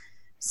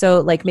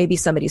 So like maybe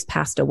somebody's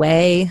passed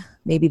away,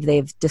 maybe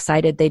they've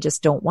decided they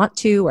just don't want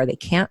to, or they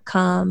can't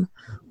come,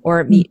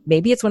 or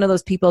maybe it's one of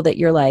those people that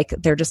you're like,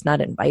 they're just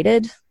not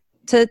invited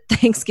to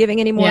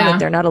Thanksgiving anymore. Like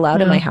they're not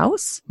allowed in my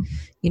house.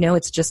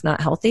 It's just not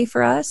healthy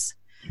for us.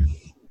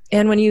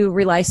 And when you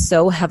rely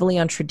so heavily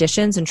on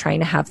traditions and trying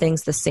to have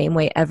things the same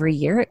way every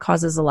year, it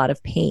causes a lot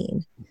of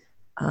pain.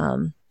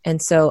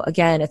 And so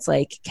again, it's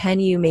like,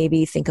 can you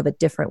maybe think of a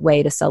different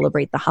way to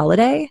celebrate the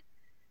holiday,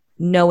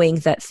 knowing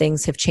that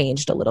things have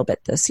changed a little bit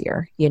this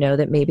year,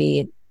 that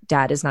maybe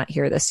dad is not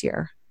here this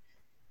year,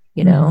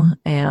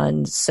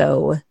 and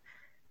so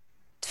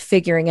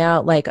figuring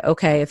out like,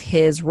 okay, if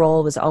his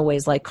role was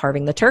always like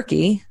carving the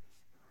turkey,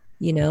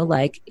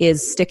 like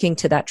is sticking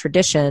to that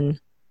tradition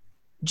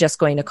just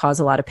going to cause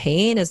a lot of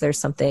pain? Is there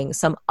some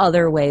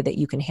other way that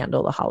you can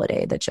handle the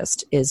holiday that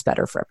just is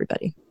better for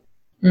everybody?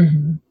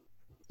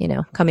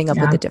 Coming up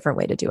with a different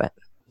way to do it.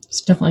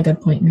 It's definitely a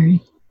good point,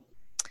 Mary.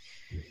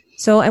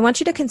 So I want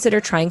you to consider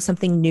trying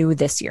something new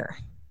this year.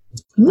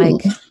 Ooh.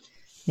 Like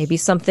maybe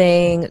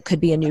something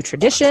could be a new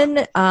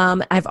tradition.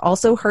 I've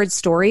also heard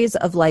stories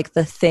of like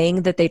the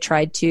thing that they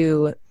tried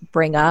to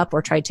bring up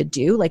or tried to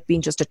do, like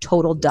being just a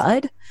total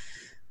dud,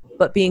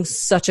 but being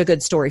such a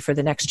good story for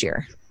the next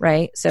year,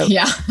 right? So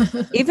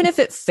even if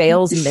it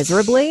fails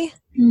miserably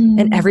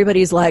and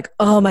everybody's like,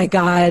 oh my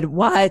God,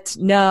 what?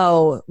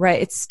 No,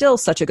 right? It's still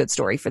such a good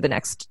story for the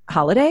next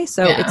holiday.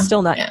 So it's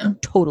still not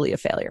totally a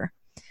failure.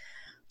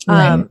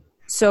 Right.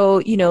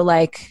 So,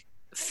 like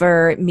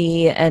for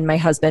me and my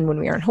husband, when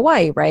we were in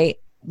Hawaii, right?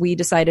 we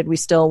decided we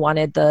still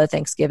wanted the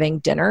Thanksgiving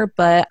dinner,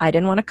 but I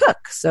didn't want to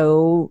cook.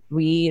 So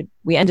we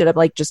ended up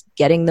like just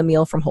getting the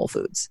meal from Whole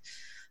Foods.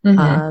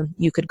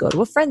 You could go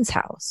to a friend's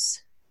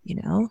house,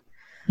 you know?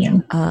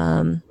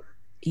 Yeah.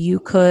 You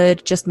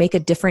could just make a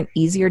different,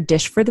 easier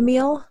dish for the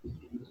meal.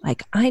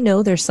 Like, I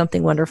know there's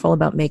something wonderful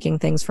about making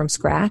things from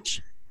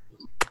scratch,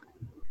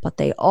 but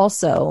they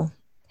also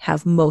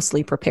have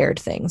mostly prepared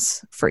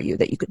things for you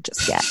that you could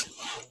just get.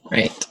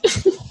 Right.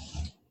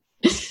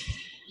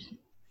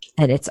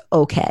 And it's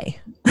okay.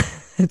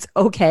 It's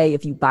okay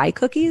if you buy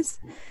cookies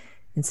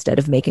instead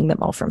of making them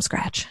all from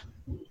scratch.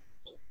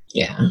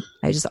 Yeah.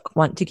 I just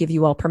want to give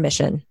you all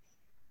permission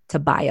to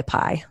buy a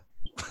pie.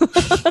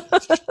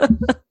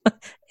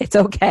 It's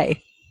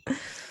okay.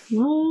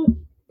 Well,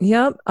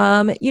 Yep.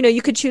 You know,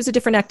 you could choose a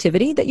different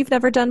activity that you've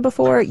never done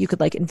before. You could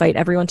like invite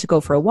everyone to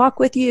go for a walk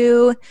with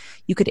you.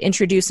 You could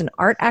introduce an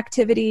art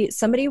activity.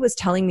 Somebody was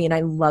telling me, and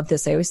I love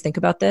this, I always think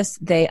about this.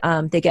 They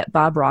get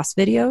Bob Ross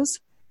videos.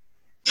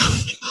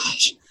 oh my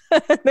gosh.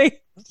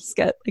 They just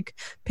get like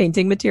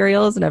painting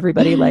materials and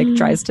everybody like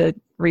tries to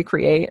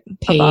recreate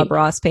a Bob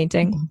Ross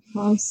painting.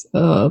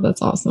 Oh,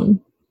 that's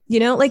awesome. You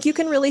know, like you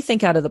can really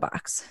think out of the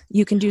box.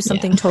 You can do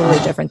something totally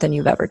different than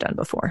you've ever done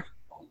before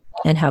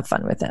and have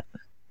fun with it.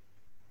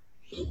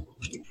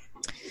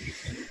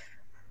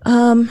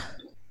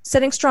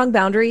 Setting strong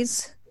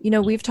boundaries. You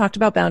know, we've talked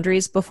about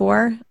boundaries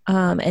before.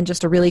 And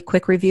just a really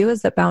quick review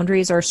is that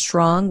boundaries are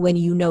strong when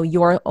you know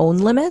your own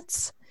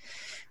limits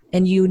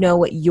and you know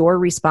what your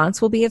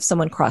response will be if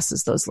someone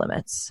crosses those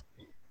limits.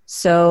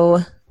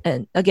 So,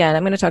 and again,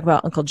 I'm going to talk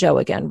about Uncle Joe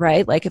again,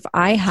 right? Like if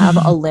I have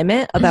a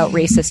limit about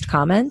racist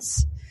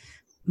comments,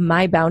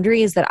 my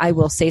boundary is that I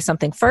will say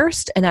something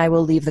first and I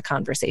will leave the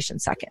conversation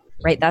second,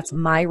 right? That's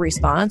my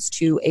response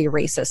to a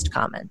racist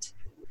comment.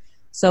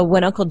 So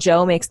when Uncle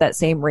Joe makes that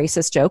same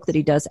racist joke that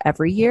he does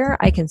every year,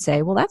 I can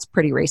say, well, that's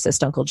pretty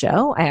racist, Uncle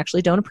Joe. I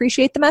actually don't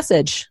appreciate the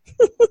message.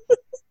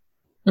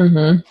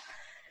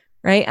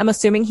 Right? I'm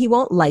assuming he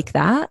won't like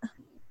that.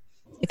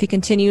 If he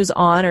continues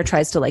on or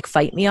tries to like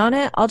fight me on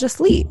it, I'll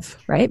just leave,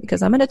 right?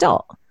 Because I'm an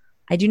adult.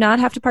 I do not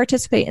have to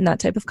participate in that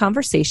type of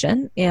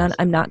conversation, and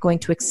I'm not going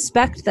to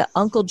expect that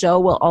Uncle Joe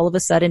will all of a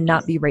sudden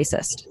not be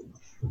racist.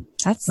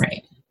 That's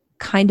right.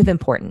 Kind of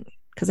important,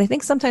 because I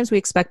think sometimes we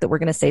expect that we're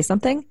going to say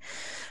something,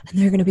 and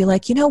they're going to be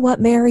like, you know what,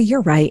 Mary,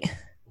 you're right.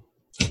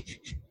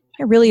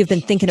 I really have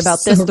been thinking about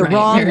this the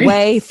wrong Mary.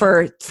 way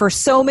for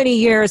so many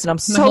years, and I'm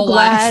so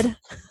glad.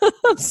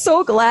 I'm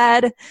so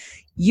glad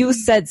you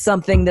said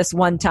something this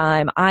one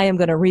time. I am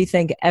going to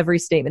rethink every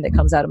statement that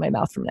comes out of my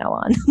mouth from now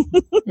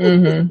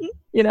on.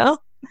 You know?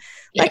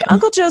 Yeah. Like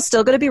Uncle Joe's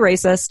still going to be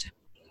racist.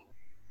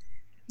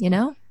 You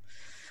know?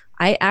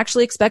 I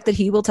actually expect that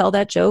he will tell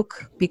that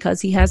joke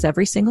because he has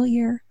every single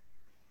year.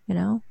 You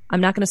know?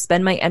 I'm not going to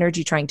spend my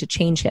energy trying to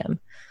change him.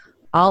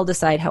 I'll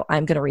decide how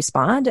I'm going to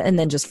respond and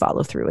then just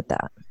follow through with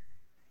that.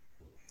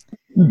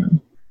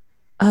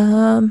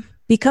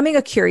 Becoming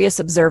a curious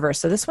observer.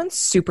 So this one's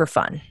super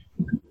fun.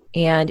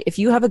 And if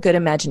you have a good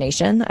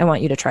imagination, I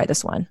want you to try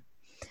this one.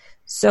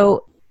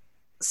 So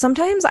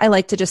sometimes I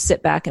like to just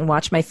sit back and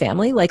watch my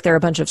family like they're a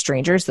bunch of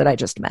strangers that I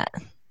just met.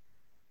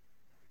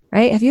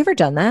 Right? Have you ever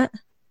done that?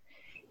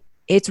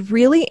 It's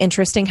really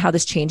interesting how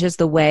this changes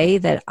the way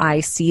that I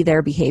see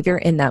their behavior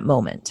in that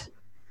moment.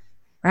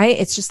 Right?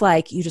 It's just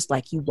like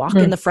you walk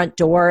in the front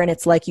door and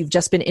it's like you've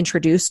just been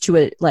introduced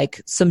to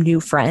some new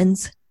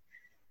friends.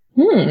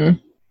 I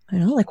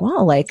know, like,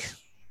 wow, like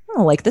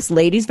this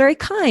lady's very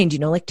kind, you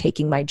know, like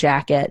taking my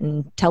jacket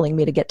and telling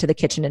me to get to the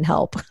kitchen and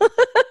help.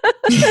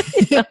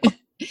 You know?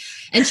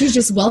 And she's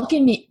just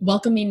welcoming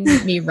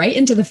me right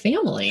into the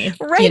family.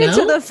 Right, you know?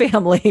 Into the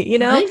family, you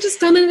know? I just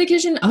come into the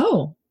kitchen.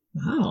 Oh,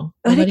 wow.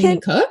 Letting me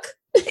cook?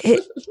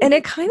 And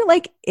it kind of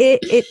like,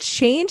 it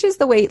changes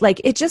the way,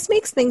 like, it just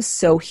makes things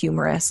so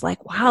humorous.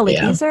 Like, wow,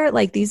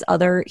 like these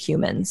other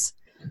humans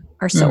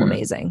are so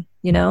amazing,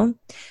 you know?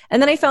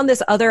 And then I found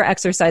this other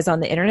exercise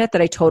on the internet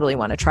that I totally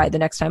want to try the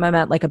next time I'm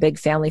at like a big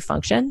family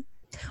function.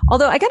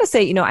 Although I got to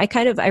say, you know, I've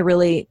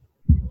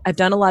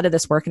done a lot of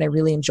this work and I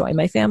really enjoy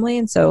my family.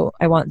 And so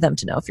I want them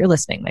to know, if you're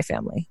listening, my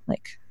family,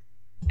 like,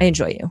 I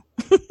enjoy you.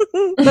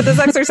 But this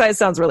exercise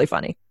sounds really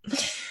funny.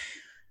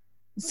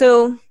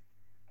 So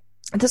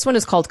this one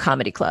is called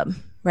Comedy Club,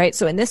 right?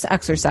 So in this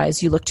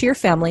exercise, you look to your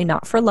family,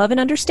 not for love and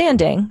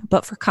understanding,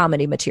 but for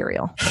comedy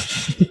material.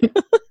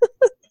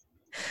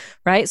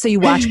 Right? So you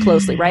watch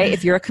closely, right?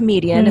 If you're a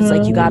comedian, it's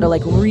like you got to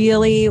like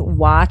really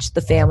watch the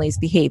family's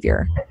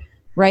behavior,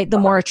 right? The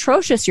more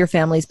atrocious your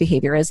family's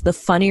behavior is, the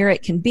funnier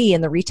it can be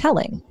in the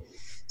retelling.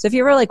 So if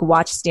you ever like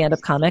watch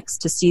stand-up comics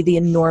to see the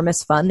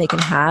enormous fun they can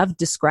have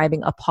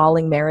describing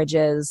appalling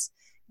marriages,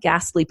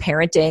 ghastly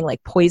parenting,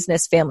 like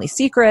poisonous family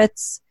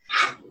secrets.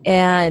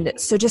 And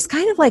so just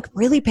kind of like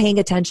really paying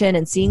attention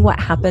and seeing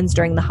what happens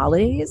during the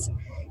holidays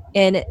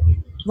and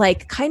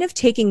like kind of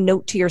taking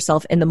note to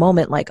yourself in the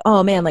moment, like,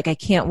 oh man, like I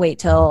can't wait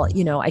till,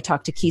 you know, I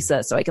talk to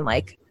Kisa so I can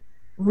like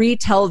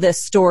retell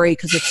this story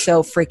because it's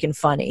so freaking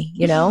funny,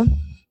 you know?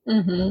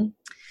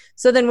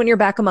 So then when you're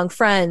back among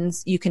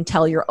friends, you can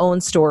tell your own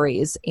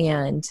stories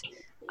and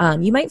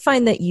you might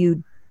find that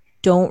you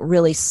don't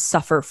really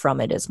suffer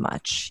from it as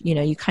much. You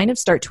know, you kind of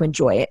start to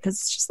enjoy it because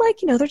it's just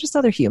like, you know, they're just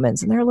other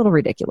humans and they're a little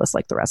ridiculous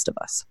like the rest of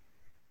us.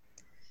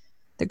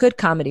 They're good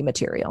comedy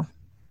material.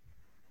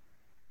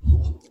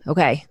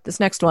 Okay, this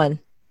next one,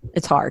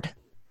 it's hard.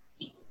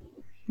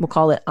 We'll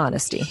call it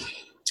honesty.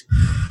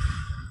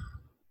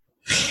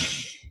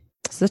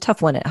 It's a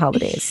tough one at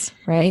holidays,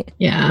 right?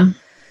 Yeah.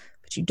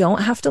 But you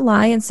don't have to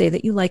lie and say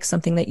that you like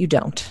something that you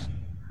don't.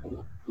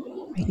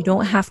 You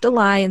don't have to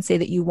lie and say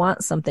that you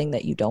want something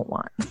that you don't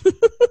want.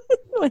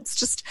 It's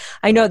just,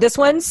 I know this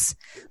one's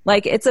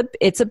like, it's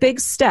a big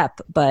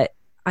step, but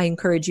I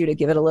encourage you to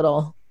give it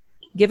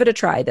a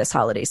try this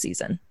holiday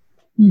season.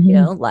 Mm-hmm. You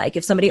know, like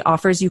if somebody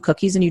offers you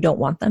cookies and you don't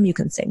want them, you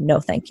can say, no,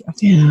 thank you.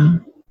 Yeah.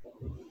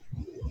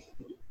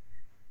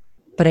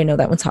 But I know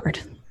that one's hard.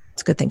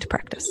 It's a good thing to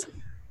practice.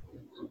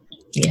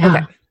 Yeah.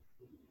 Okay.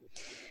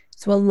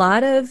 So a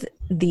lot of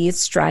these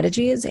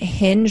strategies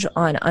hinge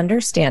on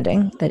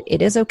understanding that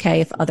it is okay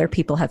if other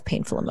people have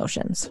painful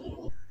emotions.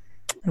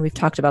 And we've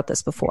talked about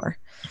this before.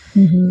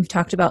 Mm-hmm. We've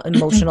talked about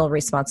emotional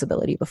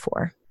responsibility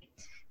before.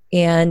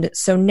 And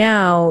so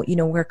now, you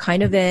know, we're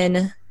kind of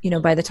in, you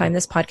know, by the time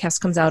this podcast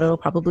comes out, it'll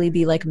probably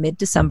be like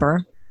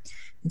mid-December.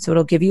 And so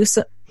it'll give you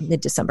some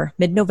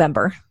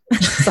mid-November.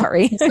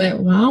 Sorry. Like,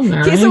 wow,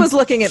 Mary. Kisa was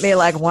looking at me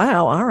like,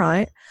 wow, all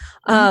right.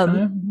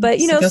 But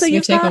you know, so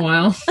you've got a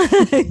while.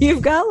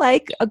 You've got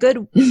like a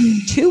good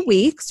 2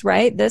 weeks,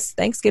 right? This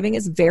Thanksgiving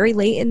is very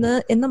late in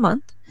the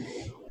month.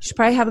 You should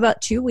probably have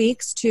about 2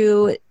 weeks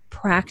to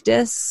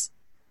practice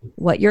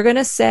what you're going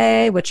to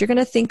say, what you're going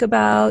to think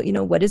about, you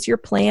know, what is your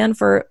plan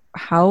for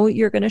how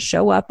you're going to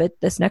show up at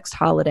this next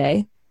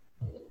holiday.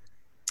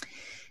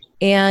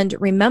 And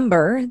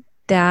remember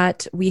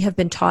that we have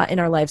been taught in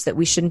our lives that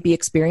we shouldn't be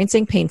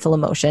experiencing painful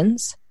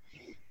emotions,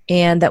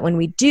 and that when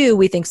we do,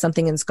 we think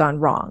something has gone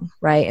wrong,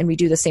 right? And we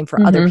do the same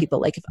for other people.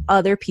 Like if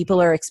other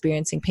people are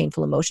experiencing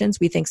painful emotions,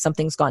 we think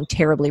something's gone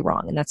terribly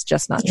wrong, and that's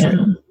just not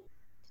true.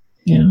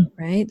 Yeah.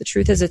 Right? The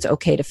truth is it's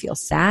okay to feel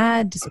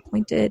sad,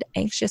 disappointed,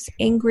 anxious,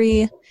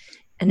 angry,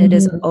 and it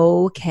is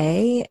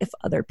okay if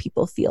other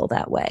people feel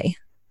that way.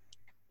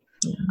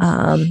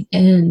 Yeah.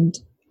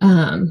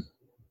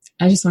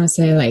 I just want to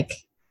say, like,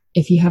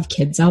 if you have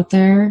kids out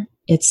there,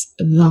 it's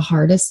the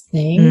hardest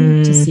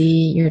thing to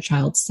see your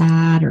child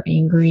sad or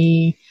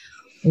angry,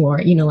 or,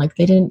 you know, like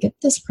they didn't get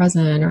this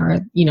present,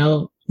 or, you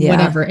know,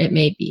 whatever it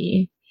may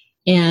be.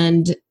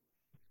 And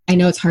I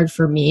know it's hard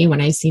for me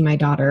when I see my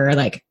daughter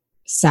like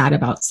sad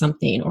about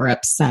something or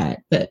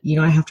upset, but, you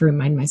know, I have to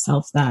remind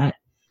myself that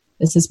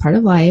this is part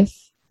of life.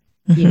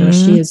 You know,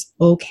 she is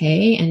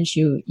okay. And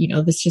she, you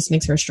know, this just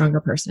makes her a stronger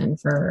person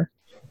for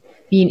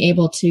being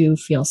able to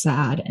feel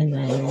sad and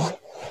then,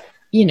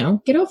 you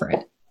know, get over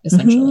it,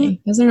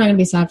 essentially, because they're not going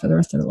to be sad for the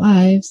rest of their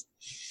lives.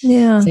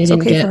 Yeah. It's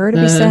okay for her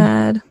to be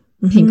sad.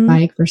 Pink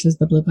bike versus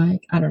the blue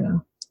bike. I don't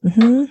know.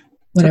 Whatever.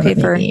 It's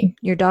okay for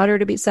your daughter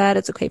to be sad.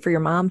 It's okay for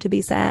your mom to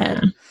be sad.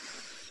 Yeah.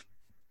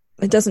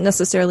 It doesn't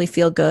necessarily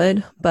feel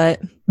good,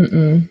 but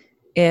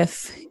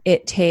if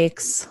it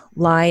takes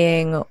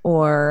lying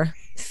or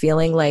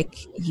feeling like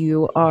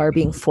you are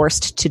being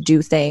forced to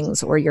do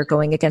things, or you're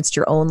going against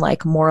your own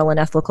like moral and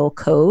ethical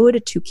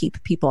code to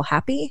keep people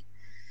happy,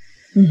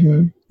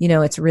 you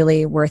know, it's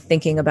really worth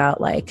thinking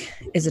about, like,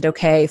 is it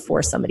okay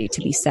for somebody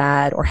to be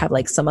sad or have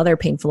like some other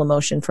painful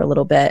emotion for a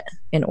little bit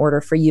in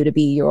order for you to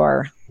be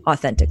your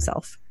authentic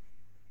self?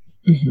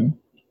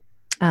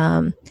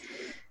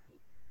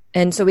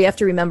 And so we have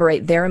to remember,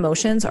 right, their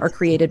emotions are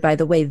created by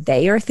the way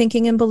they are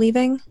thinking and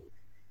believing.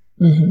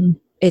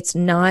 It's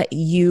not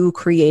you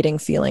creating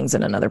feelings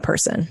in another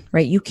person,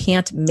 right? You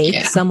can't make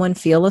someone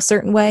feel a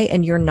certain way,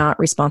 and you're not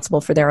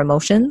responsible for their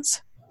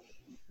emotions.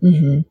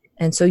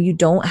 And so you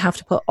don't have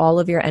to put all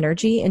of your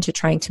energy into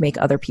trying to make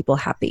other people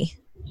happy.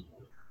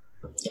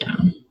 Yeah.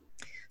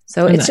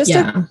 So it's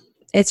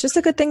just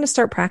a good thing to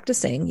start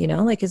practicing, you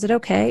know, like, is it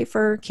okay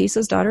for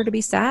Kisa's daughter to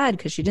be sad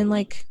because she didn't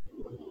like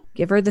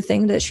give her the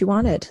thing that she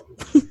wanted?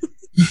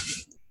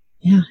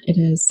 Yeah, it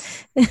is.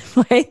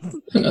 Right?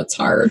 I know it's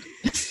hard.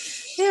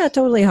 Yeah,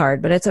 totally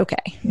hard, but it's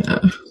okay. Yeah,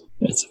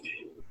 it's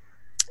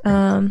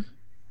okay.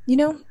 You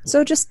know,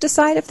 so just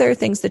decide if there are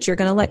things that you're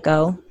going to let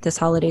go this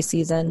holiday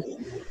season.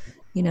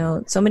 You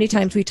know, so many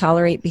times we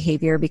tolerate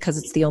behavior because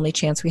it's the only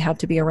chance we have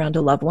to be around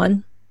a loved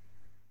one.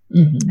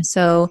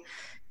 So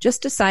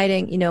just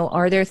deciding, you know,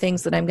 are there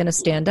things that I'm going to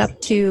stand up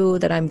to,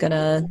 that I'm going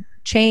to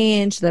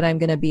change, that I'm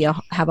going to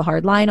have a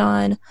hard line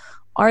on?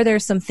 Are there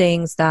some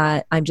things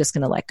that I'm just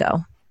going to let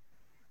go?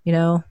 You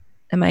know,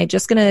 am I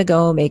just going to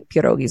go make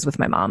pierogies with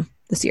my mom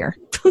this year?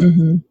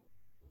 And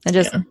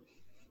just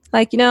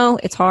like, you know,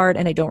 it's hard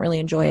and I don't really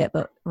enjoy it,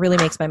 but really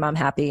makes my mom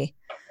happy.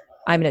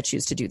 I'm going to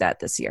choose to do that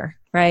this year,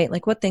 right?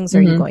 Like, what things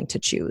are you going to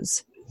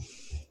choose?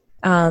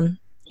 You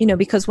know,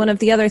 because one of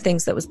the other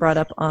things that was brought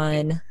up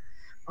on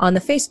the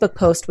Facebook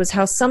post was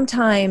how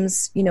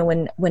sometimes, you know,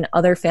 when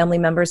other family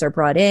members are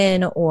brought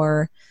in,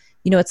 or,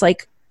 you know, it's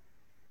like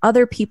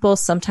other people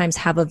sometimes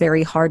have a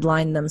very hard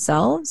line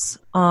themselves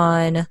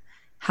on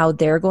how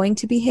they're going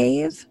to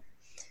behave.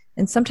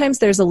 And sometimes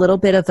there's a little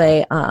bit of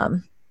a,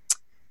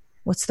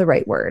 what's the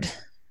right word?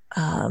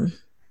 Oh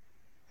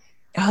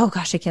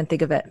gosh, I can't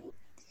think of it.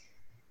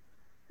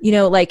 You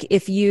know, like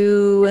if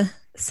you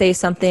say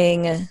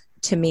something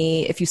to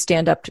me, if you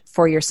stand up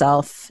for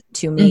yourself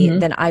to me,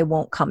 then I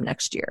won't come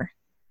next year.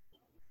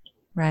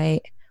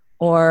 Right.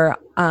 Or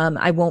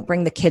I won't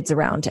bring the kids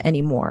around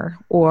anymore.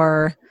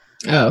 Or,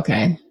 oh,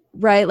 okay.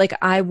 Right. Like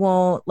I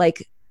won't,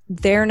 like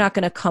they're not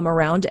going to come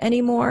around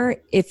anymore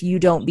if you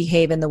don't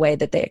behave in the way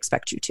that they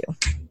expect you to.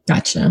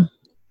 Gotcha.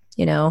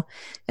 You know,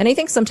 and I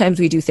think sometimes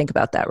we do think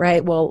about that,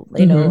 right? Well,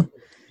 you know,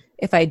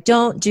 if I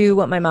don't do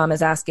what my mom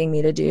is asking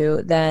me to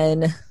do,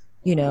 then,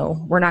 you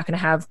know, we're not going to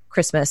have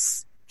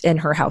Christmas in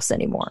her house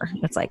anymore.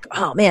 It's like,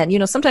 oh man, you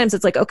know, sometimes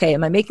it's like, okay,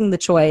 am I making the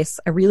choice?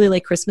 I really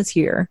like Christmas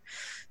here.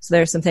 So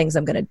there's some things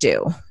I'm going to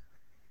do.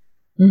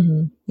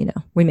 You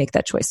know, we make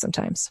that choice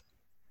sometimes.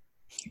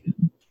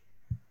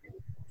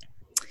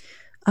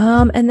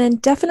 And then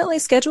definitely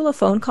schedule a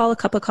phone call, a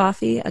cup of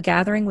coffee, a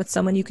gathering with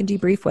someone you can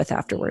debrief with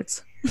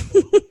afterwards.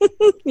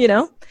 You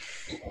know?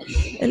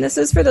 And this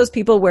is for those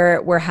people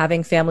where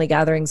having family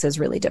gatherings is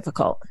really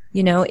difficult.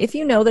 You know, if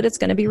you know that it's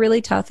going to be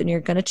really tough and you're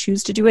going to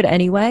choose to do it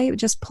anyway,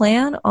 just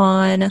plan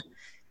on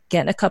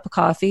getting a cup of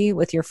coffee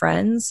with your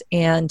friends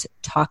and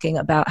talking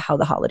about how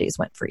the holidays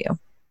went for you.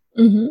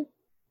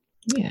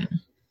 Yeah.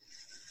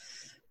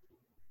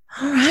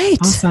 All right.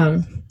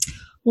 Awesome.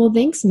 Well,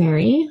 thanks,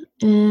 Mary.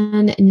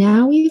 And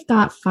now we've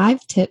got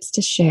 5 tips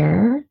to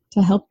share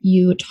to help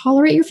you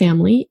tolerate your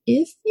family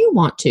if you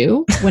want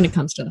to when it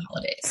comes to the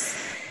holidays.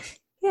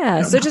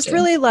 Yeah. So just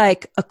really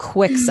like a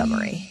quick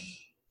summary.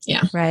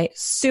 Yeah. Right.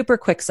 Super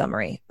quick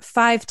summary.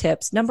 5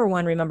 tips. Number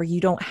 1, remember, you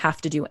don't have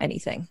to do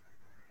anything.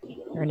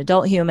 You're an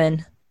adult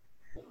human.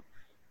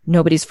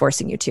 Nobody's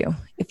forcing you to.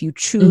 If you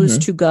choose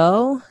to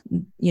go,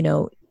 you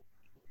know,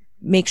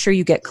 make sure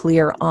you get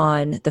clear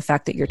on the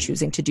fact that you're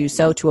choosing to do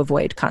so to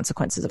avoid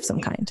consequences of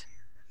some kind.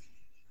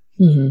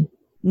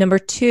 Number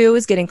 2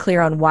 is getting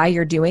clear on why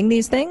you're doing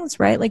these things,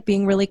 right? Like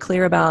being really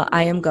clear about,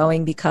 I am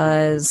going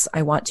because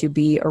I want to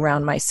be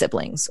around my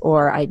siblings,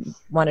 or I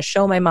want to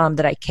show my mom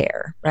that I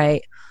care,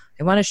 right?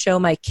 I want to show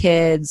my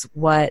kids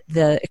what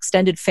the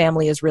extended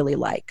family is really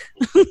like.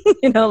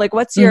 You know, like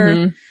what's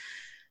your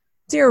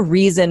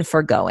reason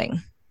for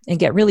going, and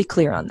get really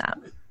clear on that.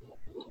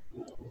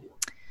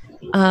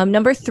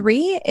 Number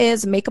 3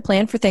 is make a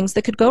plan for things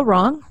that could go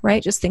wrong,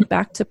 right? Just think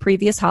back to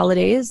previous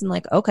holidays and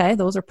like, okay,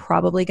 those are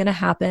probably going to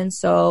happen.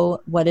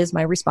 So what is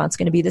my response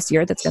going to be this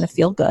year that's going to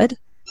feel good?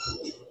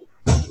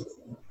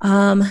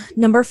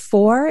 Number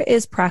 4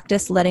 is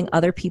practice letting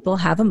other people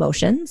have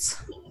emotions.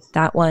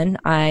 That one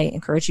I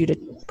encourage you to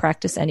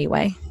practice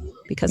anyway,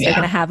 because they're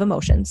going to have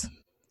emotions.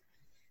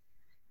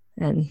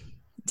 And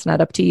it's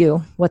not up to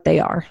you what they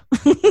are.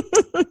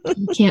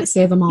 You can't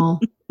save them all.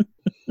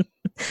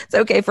 It's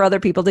okay for other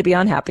people to be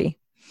unhappy.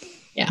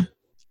 Yeah.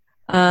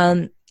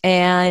 And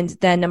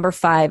then number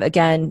 5,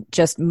 again,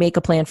 just make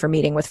a plan for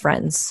meeting with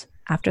friends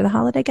after the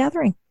holiday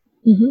gathering.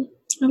 I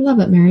love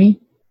it, Mary.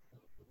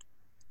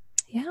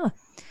 Yeah.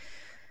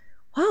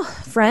 Well,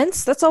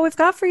 friends, that's all we've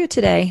got for you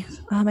today.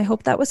 I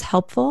hope that was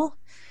helpful.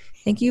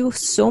 Thank you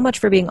so much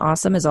for being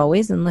awesome as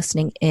always and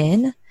listening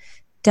in.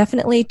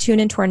 Definitely tune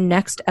into our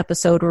next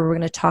episode where we're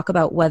going to talk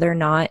about whether or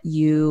not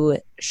you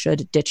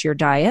should ditch your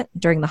diet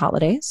during the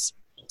holidays.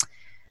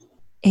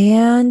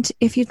 And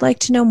if you'd like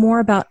to know more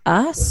about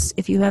us,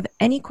 if you have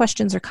any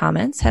questions or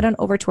comments, head on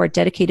over to our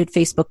dedicated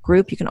Facebook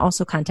group. You can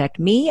also contact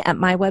me at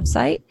my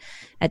website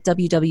at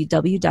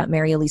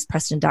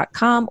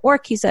www.maryelisepreston.com or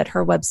Kisa at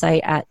her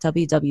website at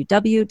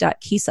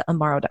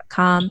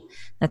www.kisaamaro.com.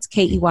 That's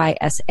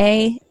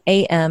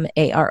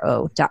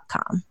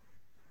KEYSAAMARO.com.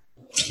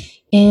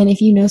 And if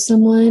you know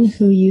someone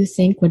who you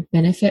think would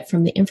benefit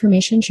from the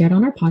information shared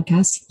on our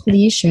podcast,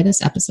 please share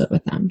this episode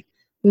with them.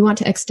 We want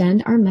to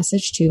extend our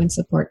message to and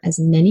support as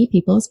many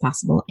people as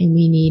possible, and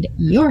we need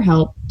your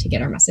help to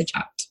get our message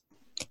out.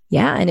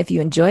 Yeah, and if you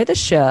enjoy the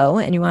show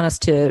and you want us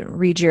to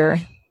read your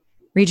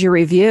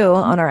review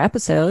on our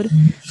episode,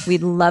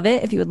 we'd love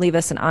it if you would leave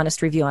us an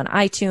honest review on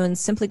iTunes.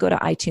 Simply go to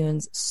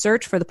iTunes,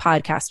 search for the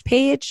podcast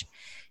page,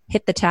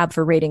 hit the tab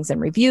for ratings and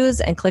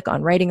reviews, and click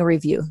on writing a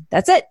review.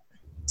 That's it.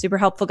 Super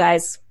helpful,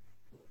 guys.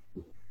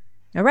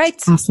 All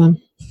right. Awesome.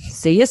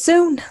 See you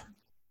soon.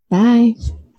 Bye.